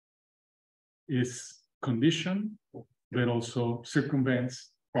is conditioned, but also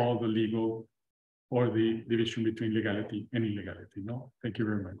circumvents all the legal or the division between legality and illegality. No, thank you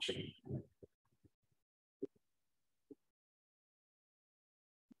very much.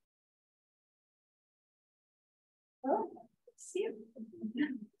 Oh, see you.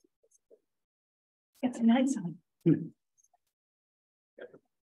 It's a nice one.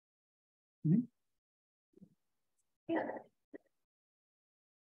 Yeah.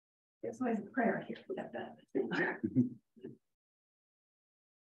 There's always a prayer here.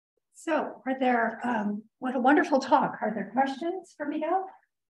 So, are there, what a wonderful talk. Are there questions for Miguel?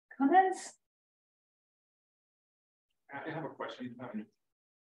 Comments? I have a question.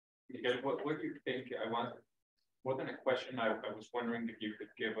 Miguel, what do you think? More than a question, I was wondering if you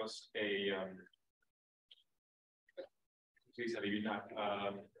could give us a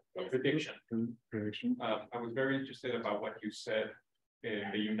prediction. I was very interested about what you said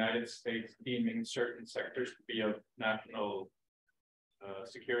in the United States deeming certain sectors to be of national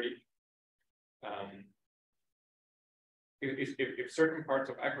security. If certain parts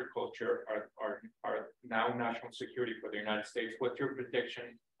of agriculture are now national security for the United States, what's your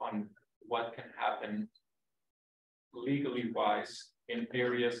prediction on what can happen legally wise in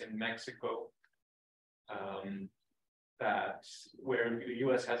areas in Mexico where the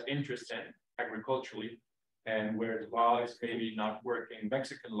U.S. has interest in agriculturally, and where law is maybe not working,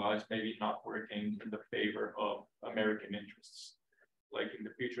 Mexican law is maybe not working in the favor of American interests? Like in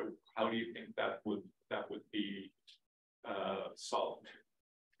the future, how do you think that would be solved?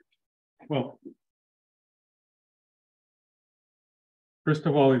 Well, first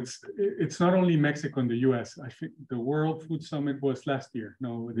of all, it's not only Mexico and the U.S. I think the World Food Summit was last year.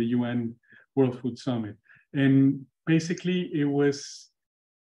 No, the UN World Food Summit, and basically it was,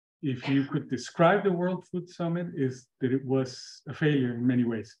 if you could describe the World Food Summit, is that it was a failure in many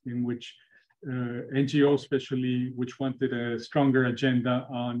ways, in which NGOs especially, which wanted a stronger agenda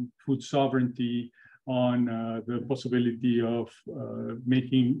on food sovereignty, on the possibility of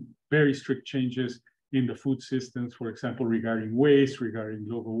making very strict changes in the food systems, for example, regarding waste, regarding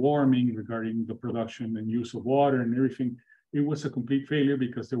global warming, regarding the production and use of water and everything. It was a complete failure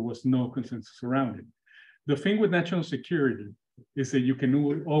because there was no consensus around it. The thing with national security is that you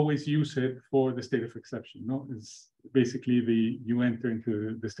can always use it for the state of exception. No, it's basically you enter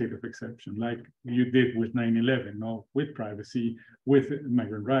into the state of exception, like you did with 9/11, no, with privacy, with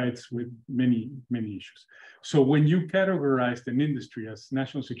migrant rights, with many issues. So when you categorized an industry as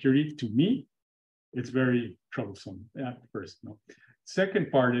national security, to me, it's very troublesome at first. No,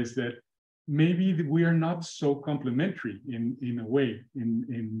 second part is that maybe we are not so complementary in a way,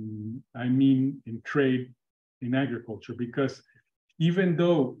 in trade, in agriculture, because even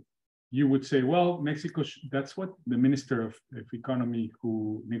though you would say, well, Mexico, that's what the Minister of Economy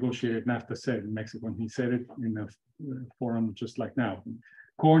who negotiated NAFTA said in Mexico, and he said it in a forum just like now.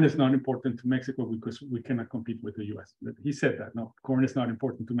 Corn is not important to Mexico because we cannot compete with the US. But he said that, no, corn is not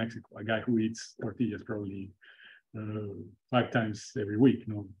important to Mexico. A guy who eats tortillas probably 5 times every week,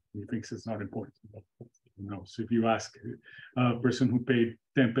 no, he thinks it's not important. No, so if you ask a person who paid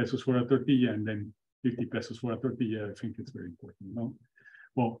 10 pesos for a tortilla and then 50 pesos for a tortilla, I think it's very important, no?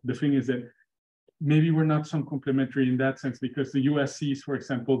 Well, the thing is that maybe we're not so complementary in that sense, because the US sees, for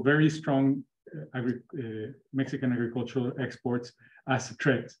example, very strong Mexican agricultural exports as a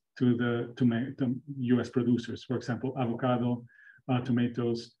threat to US producers. For example, avocado,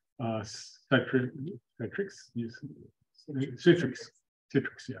 tomatoes, citrus,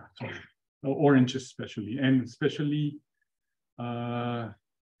 yeah, sorry. Oranges especially, and especially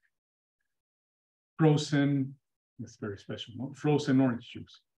frozen, it's very special, no? Frozen orange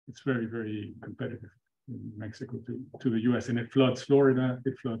juice. It's very, very competitive in Mexico to the US, and it floods Florida,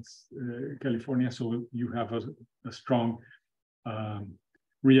 it floods California, so you have a strong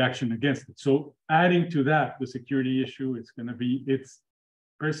reaction against it. So adding to that, the security issue, it's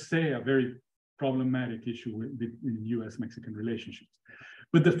per se a very problematic issue in US-Mexican relationships.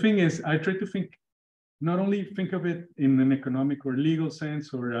 But the thing is, I try to not only think of it in an economic or legal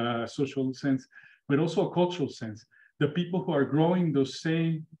sense or a social sense, but also a cultural sense. The people who are growing those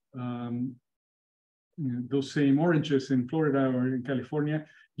same oranges in Florida or in California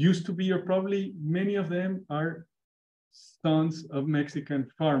used to be, or probably many of them are sons of Mexican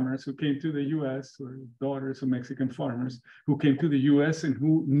farmers who came to the US, or daughters of Mexican farmers who came to the US and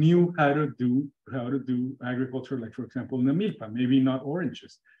who knew how to do agriculture, like, for example, in the milpa, maybe not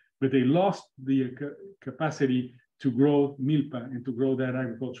oranges, but they lost the capacity to grow milpa and to grow that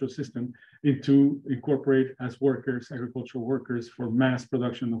agricultural system and to incorporate as workers, agricultural workers, for mass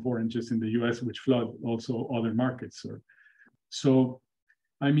production of oranges in the US, which flood also other markets. So,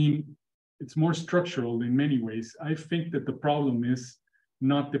 I mean, it's more structural in many ways. I think that the problem is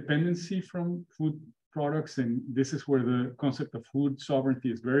not dependency from food products. And this is where the concept of food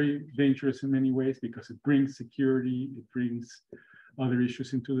sovereignty is very dangerous in many ways, because it brings security, it brings other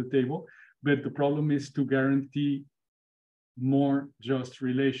issues into the table. But the problem is to guarantee more just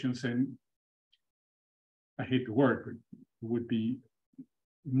relations, and I hate the word, but it would be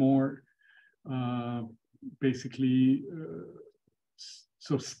more basically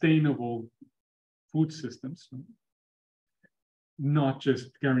sustainable food systems, not just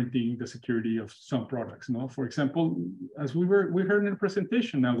guaranteeing the security of some products. No, for example, as we heard in the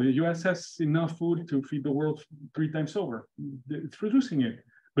presentation, now the US has enough food to feed the world 3 times over. It's producing it,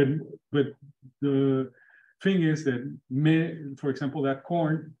 but the thing is that, for example, that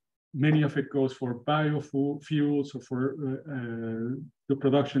corn, many of it goes for biofuels or for the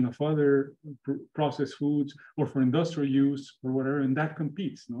production of other processed foods, or for industrial use or whatever, and that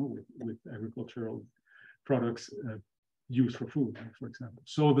competes, no, with agricultural products used for food, for example.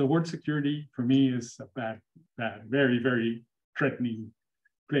 So the word security for me is a bad, very, very threatening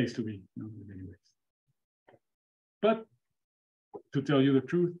place to be, in many ways. But to tell you the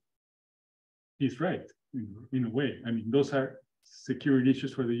truth, he's right in a way. I mean, those are security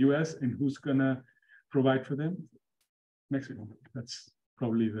issues for the US, and who's gonna provide for them? Mexico. That's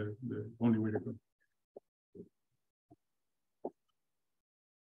probably the only way to go.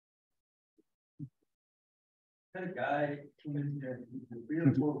 Had a guy came in here 3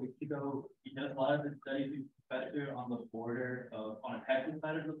 or 4 weeks ago. He does a lot of his studies. He's a professor on the border on a Texas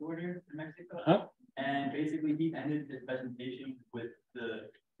side of the border in Mexico. And basically he ended his presentation with the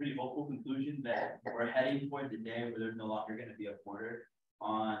pretty hopeful conclusion that we're heading towards the day where there's no longer going to be a border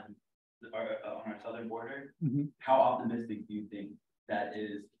on our southern border. How optimistic do you think that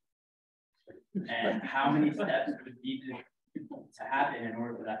is? And how many steps would need to happen in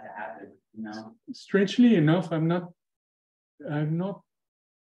order for that to happen? You know? Strangely enough, I am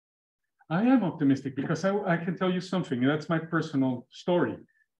optimistic, because I can tell you something. That's my personal story.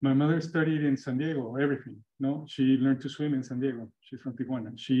 My mother studied in San Diego, everything. No, she learned to swim in San Diego. She's from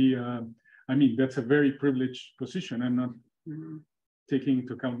Tijuana. She, I mean, that's a very privileged position. I'm not taking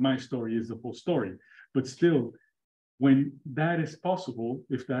into account my story is the whole story, but still, when that is possible,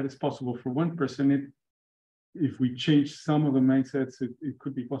 if that is possible for one person, if we change some of the mindsets, it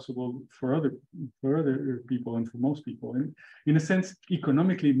could be possible for other people and for most people. And in a sense,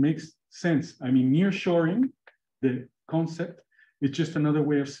 economically, it makes sense. I mean, nearshoring, the concept, it's just another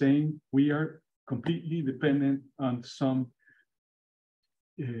way of saying we are completely dependent on some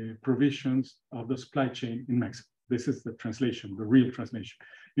provisions of the supply chain in Mexico. This is the translation, the real translation.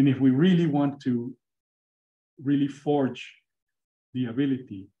 And if we really want to really forge the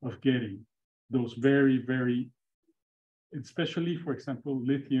ability of getting those very, very, especially, for example,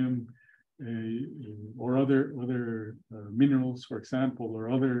 lithium or other minerals, for example, or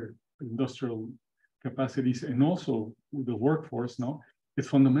other industrial capacities, and also the workforce, no, it's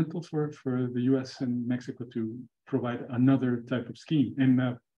fundamental for the US and Mexico to provide another type of scheme. And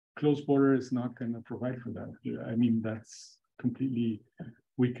a closed border is not going to provide for that. I mean, that's completely,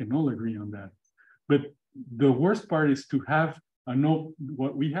 we can all agree on that. But the worst part is to have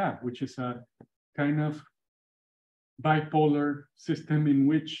what we have, which is a kind of bipolar system in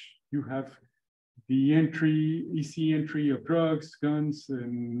which you have the easy entry of drugs, guns,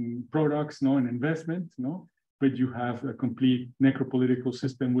 and products, no, and investment, no, but you have a complete necropolitical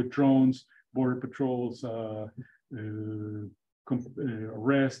system with drones, border patrols,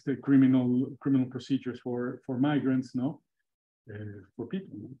 arrest, criminal procedures for migrants, no, for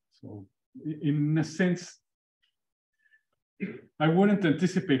people. So, in a sense, I wouldn't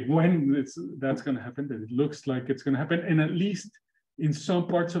anticipate when that's going to happen, but it looks like it's going to happen, and at least in some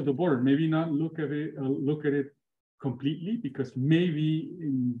parts of the border, maybe not look at it completely, because maybe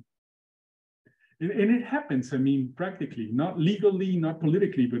and it happens. I mean, practically, not legally, not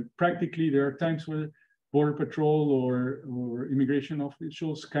politically, but practically, there are times where border patrol or immigration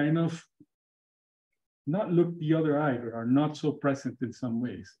officials kind of not look the other eye, but are not so present in some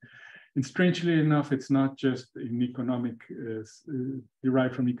ways. And strangely enough, it's not just in economic,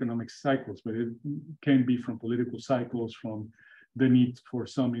 derived from economic cycles, but it can be from political cycles, from the need for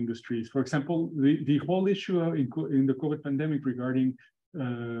some industries. For example, the whole issue in the COVID pandemic regarding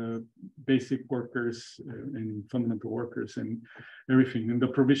basic workers and fundamental workers and everything, and the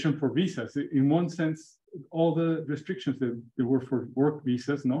provision for visas. In one sense, all the restrictions that there were for work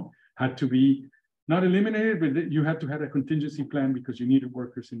visas, no, had to be not eliminated, but you had to have a contingency plan because you needed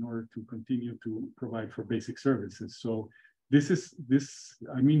workers in order to continue to provide for basic services. So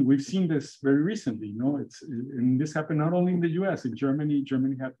I mean, we've seen this very recently, and this happened not only in the US, in Germany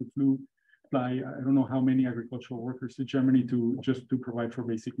had the flu supply, I don't know how many agricultural workers to Germany to just to provide for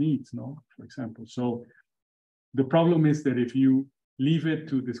basic needs, no, for example. So the problem is that if you leave it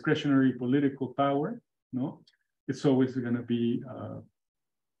to discretionary political power, no, it's always going to be a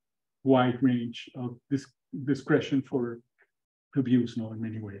wide range of discretion for abuse, no, in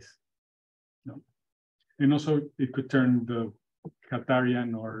many ways. No. And also it could turn the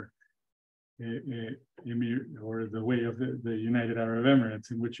Qatarian or Emir, or the way of the United Arab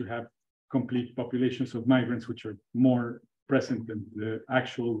Emirates, in which you have complete populations of migrants, which are more present than the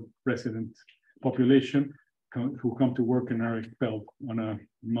actual resident population, who come to work and are expelled on a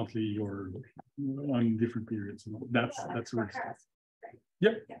monthly or on different periods. That's the risk.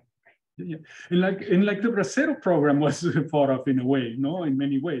 Yeah. Yeah. And like the Bracero program was thought of in a way, no, in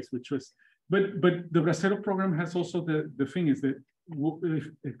many ways, which was, but the Bracero program has also the thing is that if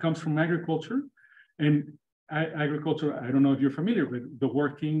it comes from agriculture, and agriculture, I don't know if you're familiar with, the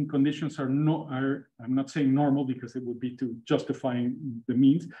working conditions I'm not saying normal because it would be to justifying the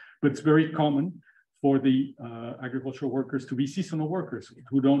means, but it's very common for the agricultural workers to be seasonal workers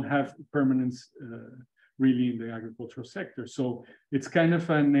who don't have permanence really in the agricultural sector. So it's kind of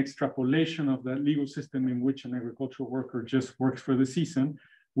an extrapolation of that legal system in which an agricultural worker just works for the season,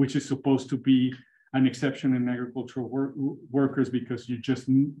 which is supposed to be an exception in agricultural workers because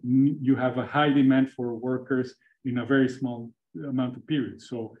you have a high demand for workers in a very small amount of period.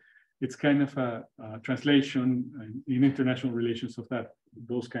 So it's kind of a translation in international relations of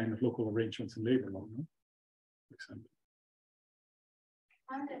those kind of local arrangements in labor law, no? For example.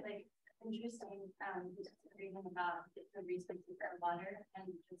 I found it interesting reading about the resources of water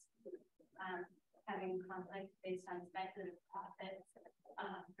and just having conflict based on speculative profits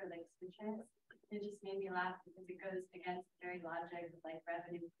for switches. It just made me laugh because it goes against the very logic of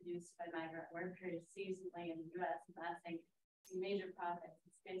revenue produced by migrant workers seasonally in the US amassing major profits.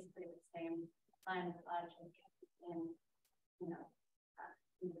 It's basically the same line of logic in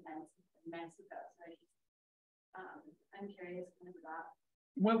independence in Mexico. So I'm curious about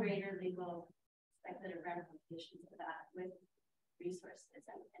greater legal speculative ramifications of that with resources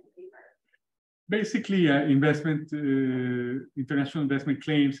and labor. Basically, international investment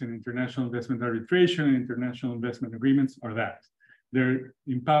claims and international investment arbitration and international investment agreements are that. They're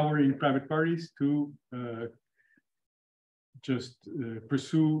empowering private parties to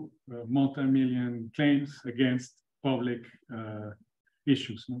pursue multi-million claims against public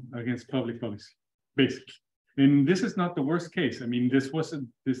issues, no? Against public policy, basically. And this is not the worst case. I mean, this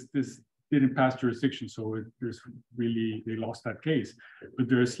didn't pass jurisdiction, so they lost that case. But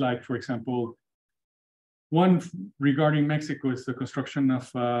there's for example, one regarding Mexico is the construction of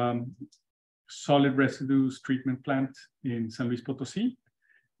solid residues treatment plant in San Luis Potosí,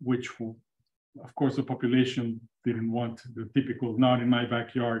 which, of course, the population didn't want the typical not in my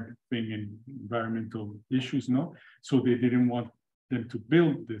backyard thing in environmental issues, no? So they didn't want them to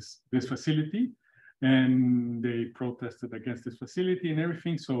build this facility, and they protested against this facility and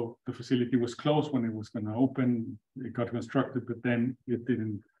everything. So the facility was closed when it was going to open. It got constructed, but then it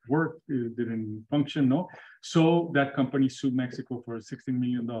didn't work, it didn't function, no? So that company sued Mexico for $16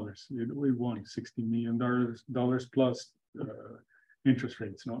 million. It won $16 million plus interest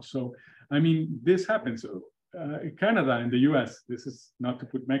rates, no? So, I mean, this happens. Canada and the US, this is not to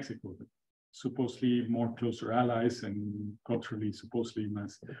put Mexico, but supposedly more closer allies and culturally supposedly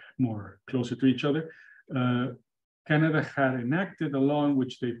more closer to each other. Canada had enacted a law in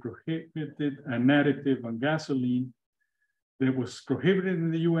which they prohibited an additive on gasoline that was prohibited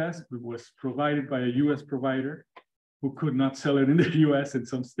in the US, but was provided by a US provider who could not sell it in the US in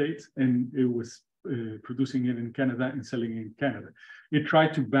some states, and it was producing it in Canada and selling it in Canada. It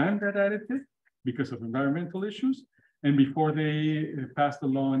tried to ban that additive because of environmental issues, and before they passed a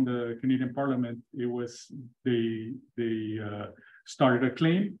law in the Canadian Parliament, they started a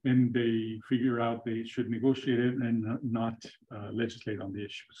claim, and they figured out they should negotiate it and not legislate on the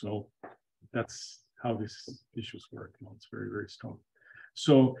issue. So that's how these issues work. It's very, very strong.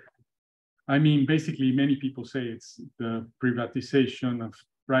 So, I mean, basically, many people say it's the privatization of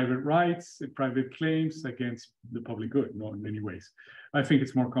private rights, private claims against the public good, no, in many ways. I think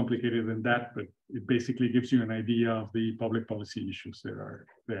it's more complicated than that, but it basically gives you an idea of the public policy issues that are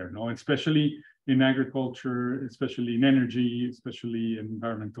there, no, especially in agriculture, especially in energy, especially in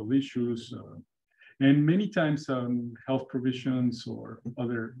environmental issues, and many times health provisions or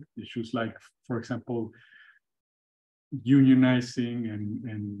other issues like, for example, unionizing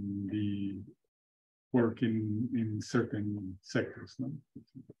and the work in certain sectors. No?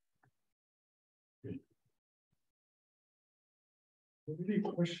 Okay. Are there any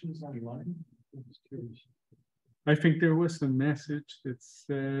questions online? I'm just curious. I think there was a message that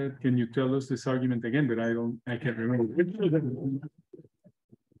said, can you tell us this argument again? But I can't remember.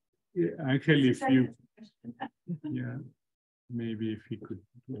 Yeah, actually, if you, yeah, maybe if he could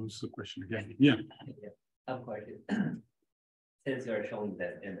pose the question again. Yeah. Of course. Since you're showing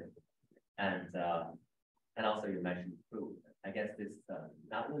that image, and also you mentioned food, I guess this is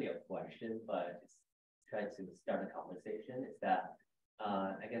not really a question, but just trying to start a conversation. Is that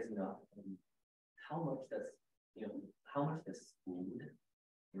I guess how much does food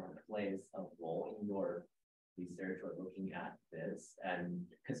plays a role in your research or looking at this? And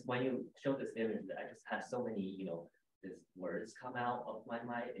because when you show this image, I just have so many these words come out of my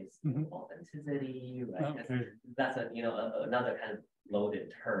mind. It's authenticity, right? Okay. That's a another kind of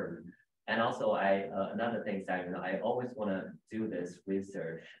loaded term. And also another thing is that I always want to do this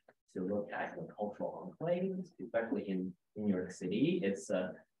research to look at cultural enclaves, especially in New York City. It's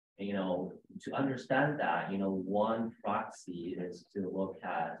to understand that one proxy is to look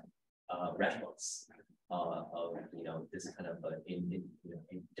at restaurants of this kind of in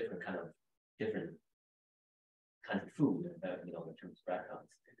different kind of food in terms of restaurants.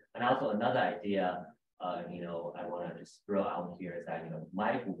 And also another idea I want to just throw out here is that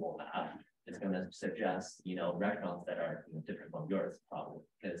my Google map is going to suggest restaurants that are different from yours, probably,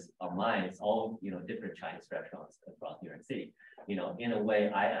 because on mine it's all different Chinese restaurants across New York City. In a way,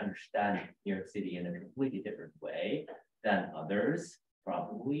 I understand New York City in a completely different way than others,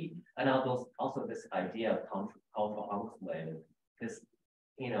 probably. And also this idea of cultural enclave, because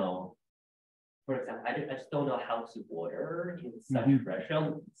for example, I just don't know how to order in such a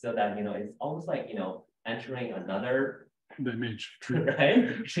restaurant, so that it's almost like entering another image, right?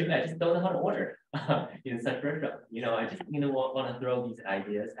 I just don't know how to order in such restaurant. I just want to throw these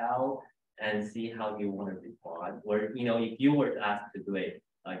ideas out and see how you want to respond. Or if you were asked to do a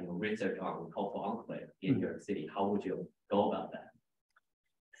research on cultural enclave in New York City, how would you go about that?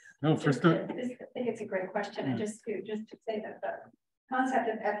 No, first I think it's a great question, and just to say that the concept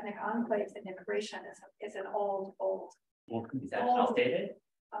of ethnic enclaves and immigration is an old. Is that outdated?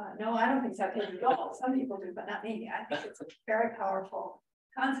 No, I don't think so. At all. Some people do, but not me. I think it's a very powerful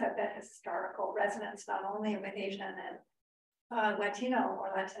concept that has historical resonance, not only with Asian and Latino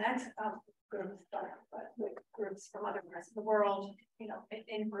or Latinx groups, but with groups from other parts of the world,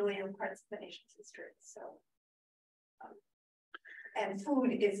 in earlier parts of the nation's history. So, and food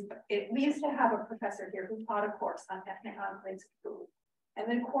we used to have a professor here who taught a course on ethnic enclaves of food. And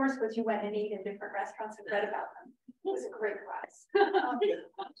the course was you went and eat in different restaurants and read about them. It was a great class.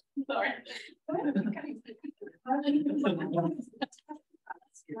 Sorry.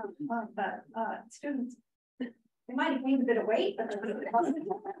 But students, they might have gained a bit of weight, but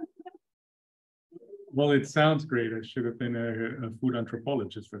well, it sounds great. I should have been a food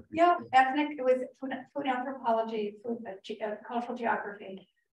anthropologist. Yeah, it was food anthropology, cultural geography,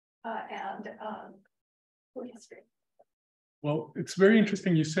 and food history. Well, it's very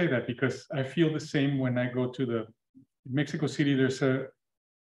interesting you say that, because I feel the same when I go to Mexico City. There's a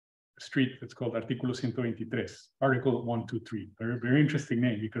street that's called Artículo 123, Article 123. Very, very interesting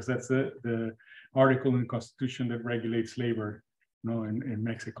name, because that's the article in the Constitution that regulates labor in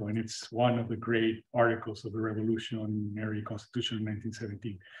Mexico. And it's one of the great articles of the Revolutionary Constitution in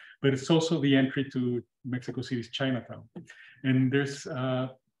 1917. But it's also the entry to Mexico City's Chinatown. And there's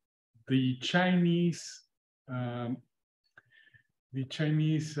the Chinese,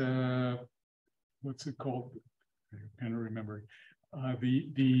 what's it called? I can't remember.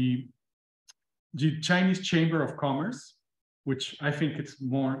 The Chinese Chamber of Commerce, which I think it's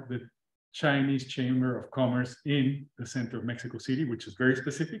more the Chinese Chamber of Commerce in the center of Mexico City, which is very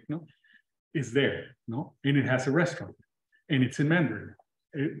specific, is there, and it has a restaurant, and it's in Mandarin.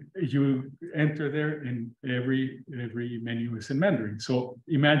 You enter there, and every menu is in Mandarin. So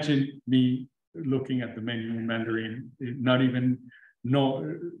imagine me looking at the menu in Mandarin, not even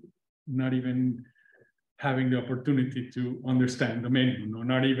having the opportunity to understand the menu,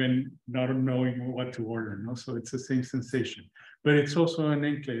 not knowing what to order. So it's the same sensation. But it's also an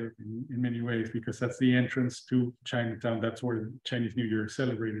enclave in many ways, because that's the entrance to Chinatown. That's where Chinese New Year is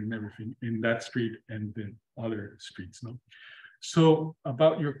celebrated and everything, in that street and the other streets. So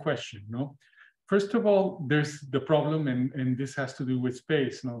about your question, first of all, there's the problem, and this has to do with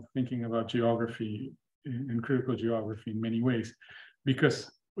space, thinking about geography and critical geography in many ways,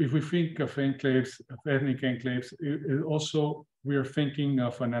 because if we think of enclaves, of ethnic enclaves, also we are thinking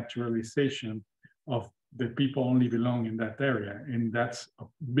of a naturalization of the people only belong in that area, and that's a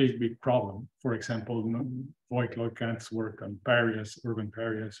big problem. For example, Voigt Kant's work on parias, urban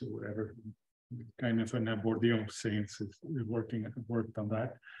parias, or whatever, kind of an Bourdieu sense is worked on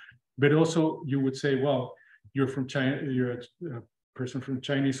that. But also, you would say, well, you're from China, you're a person from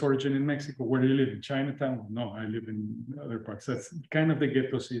Chinese origin in Mexico. Where do you live? In Chinatown? No, I live in other parts. That's kind of the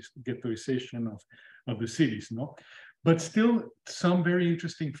ghettoization of the cities, no? But still, some very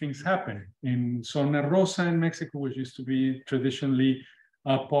interesting things happen. In Zona Rosa in Mexico, which used to be traditionally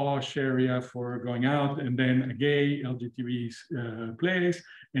a posh area for going out, and then a gay LGTB place.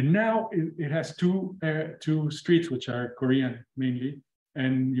 And now it has two streets, which are Korean mainly,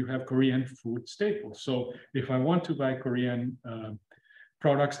 and you have Korean food staples. So if I want to buy Korean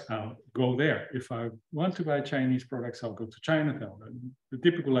products, I'll go there. If I want to buy Chinese products, I'll go to Chinatown, the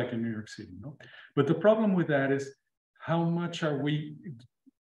typical like in New York City, no? But the problem with that is how much are we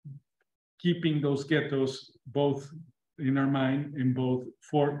keeping those ghettos both in our mind and both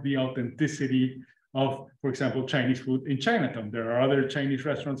for the authenticity of, for example, Chinese food in Chinatown. There are other Chinese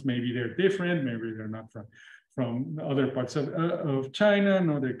restaurants, maybe they're different, maybe they're not from other parts of China,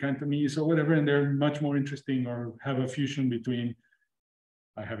 no, they're Cantonese or whatever, and they're much more interesting or have a fusion between,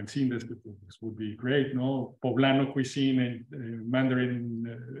 I haven't seen this, but this would be great, no, Poblano cuisine and Mandarin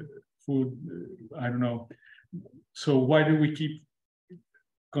food, I don't know. So why do we keep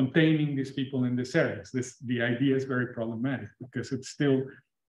containing these people in these areas? The idea is very problematic because it still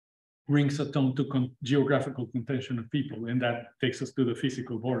brings a tone to geographical contention of people, and that takes us to the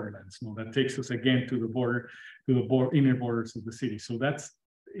physical borderlands. No, that takes us again to the border, to the inner borders of the city. So that's,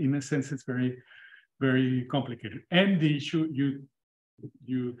 in a sense, it's very, very complicated. And the issue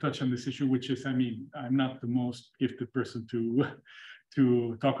you touch on this issue, which is, I mean, I'm not the most gifted person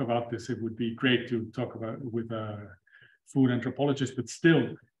to talk about this. It would be great to talk about with a food anthropologist, but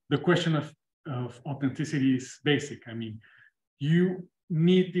still, the question of authenticity is basic. I mean, you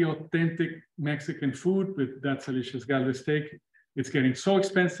need the authentic Mexican food, but that's delicious Galvez steak. It's getting so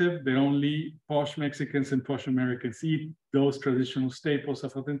expensive that only posh Mexicans and posh Americans eat those traditional staples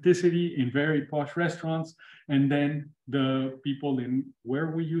of authenticity in very posh restaurants. And then the people in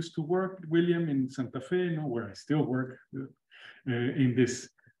where we used to work, William, in Santa Fe, you know, where I still work, in this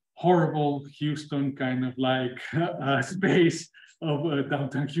horrible Houston kind of like space of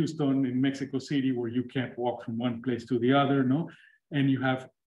downtown Houston in Mexico City, where you can't walk from one place to the other, no? And you have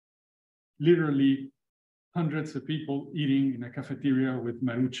literally hundreds of people eating in a cafeteria with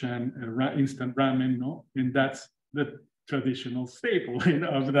Maruchan, instant ramen, no? And that's the traditional staple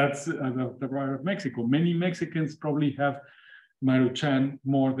of the part of Mexico. Many Mexicans probably have Maruchan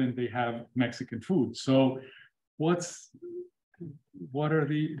more than they have Mexican food. So what are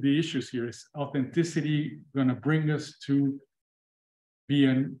the issues here? Is authenticity going to bring us to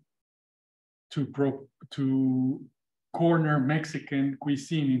corner Mexican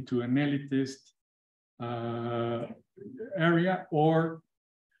cuisine into an elitist area, or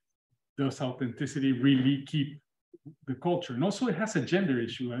does authenticity really keep the culture? And also it has a gender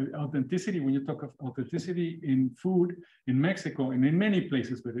issue. Authenticity, when you talk of authenticity in food in Mexico and in many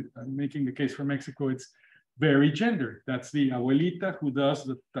places, but I'm making the case for Mexico, it's very gendered. That's the abuelita who does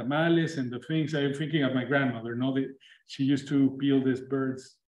the tamales and the things. I'm thinking of my grandmother, no, that she used to peel these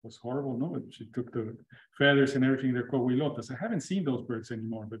birds. It was horrible, no? She took the feathers and everything. They're called huilotas. I haven't seen those birds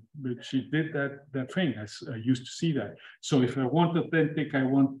anymore, but she did that thing. I used to see that. So if I want authentic, I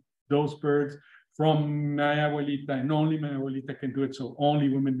want those birds from my abuelita, and only my abuelita can do it. So only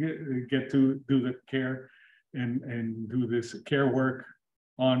women get to do the care and do this care work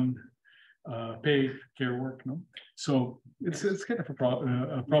on paid care work, no? So it's kind of a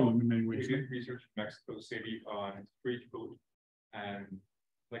problem in many ways. We did research in Mexico City on street food, and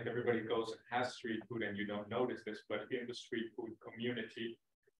like everybody goes and has street food, and you don't notice this, but in the street food community,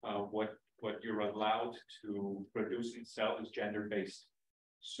 what you're allowed to produce and sell is gender-based.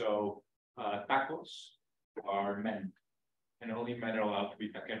 So tacos are men, and only men are allowed to be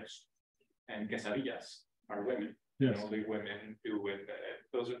taqueros, and quesadillas are women. Yes. And only women do it.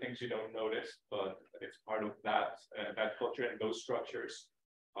 Those are things you don't notice, but it's part of that culture, and those structures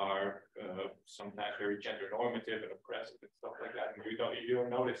are sometimes very gender normative and oppressive and stuff like that. And you don't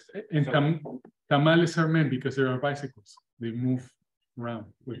notice it. And tamales are men because there are bicycles. They move around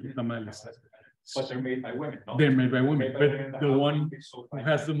with the tamales. But they're made by women. No? They're made by women, but the one who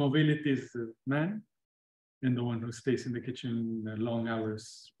has the mobility is the man, and the one who stays in the kitchen long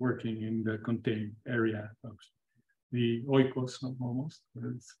hours working in the contained area of the oikos, almost.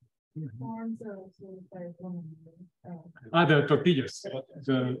 The tortillas.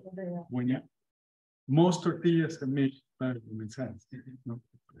 Most tortillas are made by women's hands. No?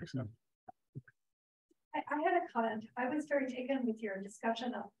 I had a comment. I was very taken with your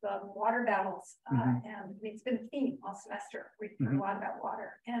discussion of the water battles, and it's been a theme all semester. We've heard a lot about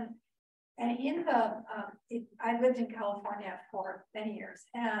water, and in the I lived in California for many years,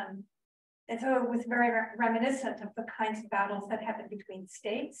 and and so it was very reminiscent of the kinds of battles that happened between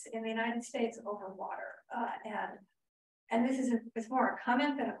states in the United States over water. And this is it's more a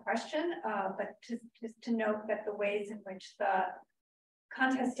comment than a question, but just to note that the ways in which the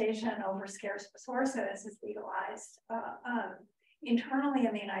contestation over scarce resources is legalized internally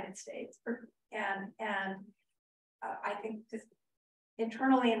in the United States, and I think just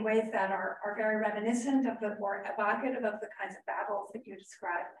internally in ways that are very reminiscent of the more evocative of the kinds of battles that you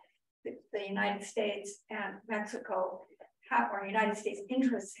described. The United States and Mexico have, or United States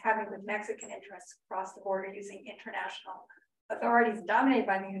interests having with Mexican interests across the border using international authorities dominated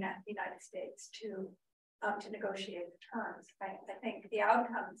by the United States to negotiate the terms. I think the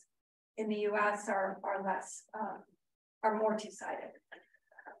outcomes in the US are less, are more two-sided.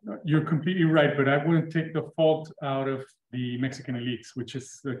 You're completely right, but I wouldn't take the fault out of the Mexican elites, which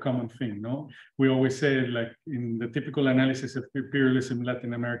is the common thing, no? We always say, like, in the typical analysis of imperialism in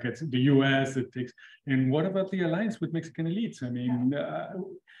Latin America, it's the US that takes, and what about the alliance with Mexican elites? I mean,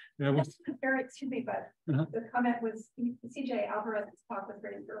 that was... Very, excuse me, but the comment was, CJ Alvarez's talk was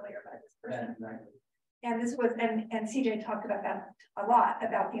raised earlier by this person. Right. And this was, and CJ talked about that a lot,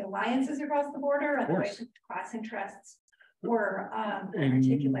 about the alliances across the border and the way class interests were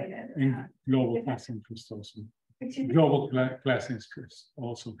articulated. And global class interests also. Excuse me? Global class interests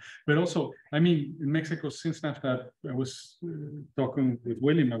also. But also, I mean, in Mexico, since NAFTA, I was talking with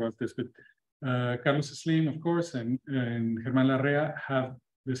William about this, but Carlos Slim, of course, and Germán Larrea have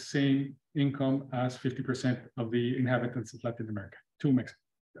the same income as 50% of the inhabitants of Latin America, two Mexican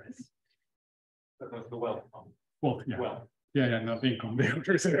guys. That's the wealth. Well, yeah. Well. Yeah, not the income. They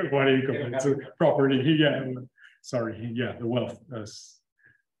represent what income, it's a property, yeah. Sorry, yeah, the wealth as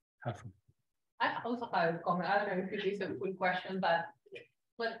half of. I also have a comment. I don't know if it is a full question, but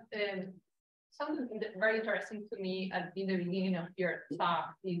something very interesting to me in the beginning of your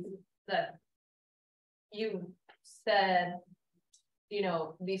talk is that you said, you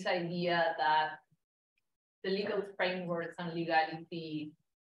know, this idea that the legal frameworks and legality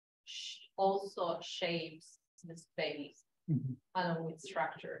also shapes the space along with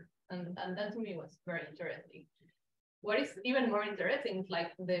structure, and that to me was very interesting. What is even more interesting is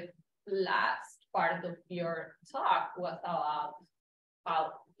like the last part of your talk was about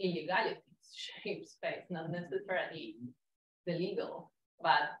how illegality shapes space, not necessarily the legal,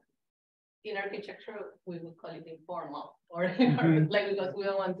 but in architecture we would call it informal, or like, because we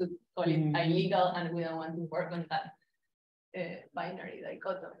don't want to call it illegal and we don't want to work on that binary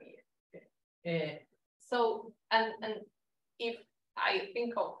dichotomy. So and if I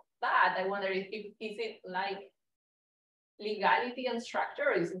think of that, I wonder if is it like legality and structure,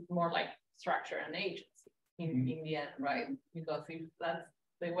 or is it more like structure and agency in the end, right? Because if that's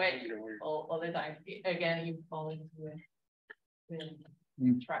the way all the time, again, you fall into the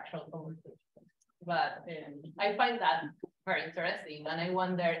structural conversation. But I find that very interesting, and I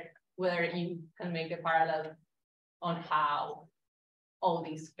wonder whether you can make a parallel on how all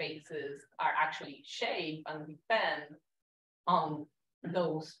these spaces are actually shaped and depend on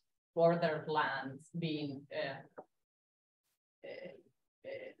those borderlands being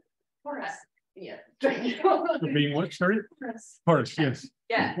Forest. Yeah. Being what, sorry? Forest, yes.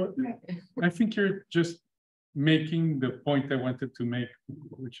 Yeah. Well, I think you're just making the point I wanted to make,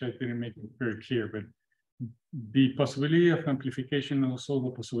 which I didn't make very clear, but the possibility of amplification and also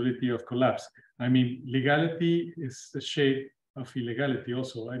the possibility of collapse. I mean, legality is the shape of illegality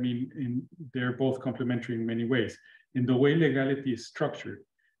also. I mean, they're both complementary in many ways. In the way legality is structured,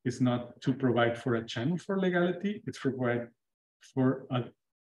 it's not to provide for a channel for legality, it's to provide for a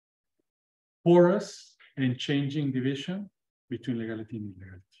porous and changing division between legality and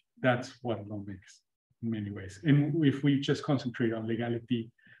illegality. That's what law makes in many ways. And if we just concentrate on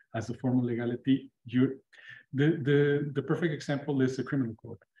legality as a formal legality, the perfect example is the criminal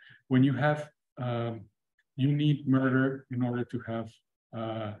code. When you have, you need murder in order to have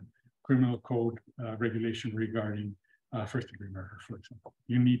criminal code regulation regarding first-degree murder, for example.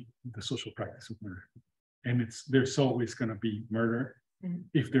 You need the social practice of murder. And there's always going to be murder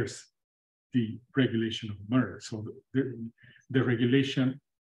if there's the regulation of murder. So the regulation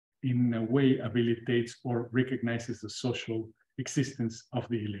in a way habilitates or recognizes the social existence of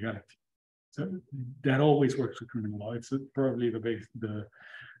the illegality. So that always works with criminal law. It's probably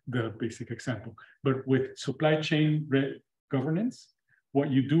the basic example. But with supply chain governance,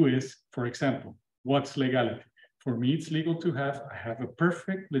 what you do is, for example, what's legality? For me, it's legal to have, I have a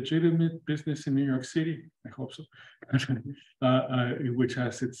perfect, legitimate business in New York City. I hope so. Which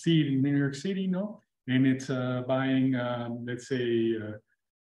has its seat in New York City, no? And it's buying, let's say,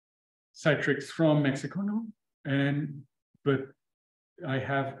 citrus from Mexico, no? But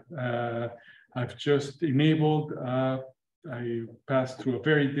I've just enabled, I passed through a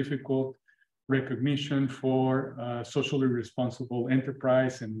very difficult recognition for socially responsible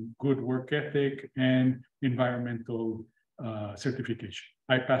enterprise and good work ethic and environmental certification.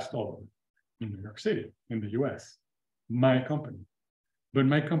 I passed all of them in New York City, in the US, my company. But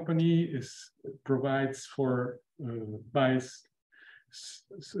my company provides for, buys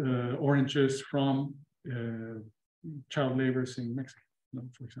oranges from child laborers in Mexico,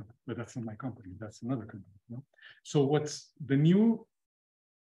 for example. But that's not my company, that's another company. So what's the new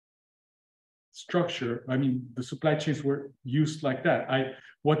structure? I mean, the supply chains were used like that.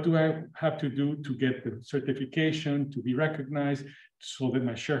 What do I have to do to get the certification, to be recognized, so that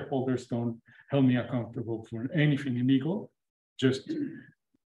my shareholders don't hold me accountable for anything illegal? Just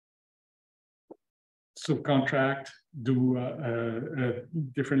subcontract, do a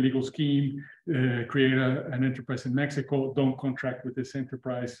different legal scheme, create an enterprise in Mexico, don't contract with this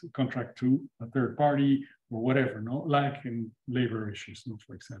enterprise, contract to a third party or whatever, like in labor issues,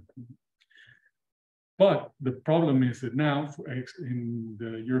 for example. But the problem is that now in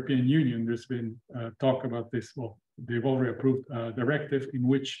the European Union, there's been talk about this. Well, they've already approved a directive in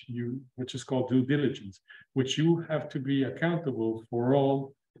which is called due diligence, which you have to be accountable for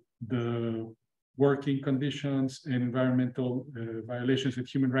all the working conditions and environmental violations and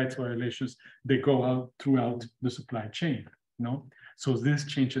human rights violations that go out throughout the supply chain. So this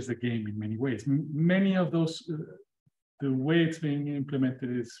changes the game in many ways. Many of those, the way it's being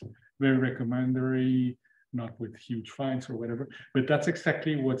implemented is very recommendatory, not with huge fines or whatever, but that's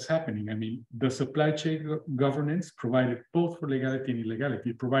exactly what's happening. I mean, the supply chain governance provided both for legality and illegality.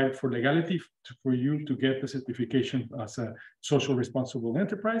 It provided for legality for you to get the certification as a social responsible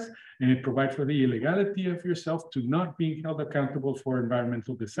enterprise, and it provides for the illegality of yourself to not being held accountable for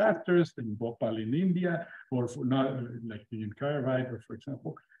environmental disasters in Bhopal in India, or for not like in Caravan, for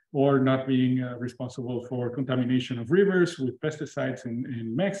example, or not being responsible for contamination of rivers with pesticides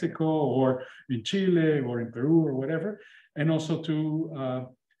in Mexico or in Chile or in Peru or whatever, and also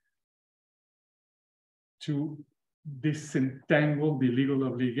to disentangle the legal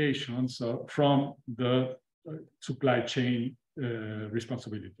obligations from the supply chain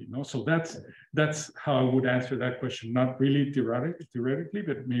responsibility. So that's how I would answer that question, not really theoretically,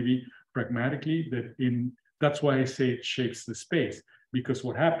 but maybe pragmatically. That's why I say it shapes the space. Because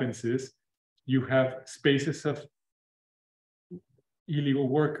what happens is you have spaces of illegal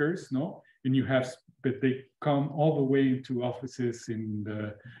workers, and but they come all the way into offices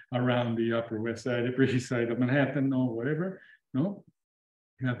around the Upper West Side, Upper East Side of Manhattan, or whatever,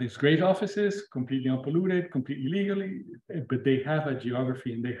 You have these great offices, completely unpolluted, completely legally, but they have a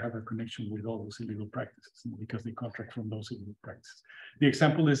geography and they have a connection with all those illegal practices because they contract from those illegal practices. The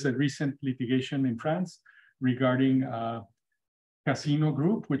example is a recent litigation in France regarding Casino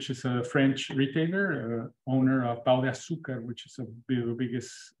Group, which is a French retailer, owner of Pão de Açúcar, which is the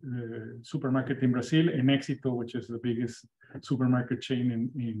biggest supermarket in Brazil, and Éxito, which is the biggest supermarket chain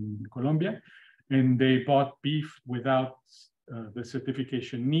in Colombia. And they bought beef without the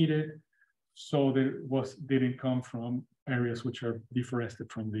certification needed, so didn't come from areas which are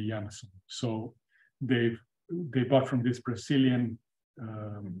deforested from the Amazon. So they bought from this Brazilian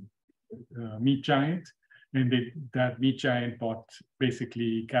meat giant. And that meat giant bought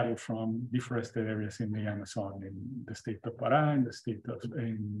basically cattle from deforested areas in the Amazon, in the state of Pará, in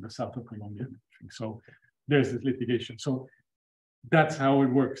the south of Colombia. So there's this litigation. So that's how it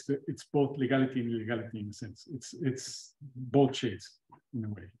works. It's both legality and illegality in a sense. It's both shades in a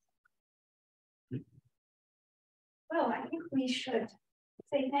way. Well, I think we should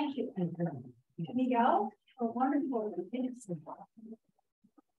say thank you to Miguel for a wonderful minutes.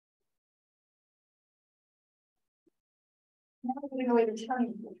 Now we're going to tell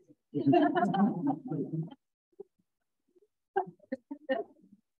you.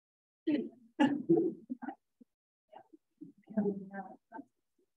 Thank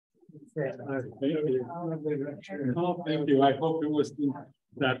you. I hope it was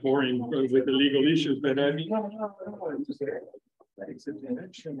that boring with the legal issues, but I mean,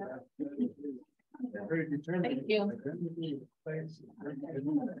 Thank you.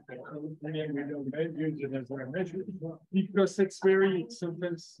 Because it's very,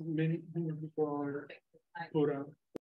 sometimes many people are put out.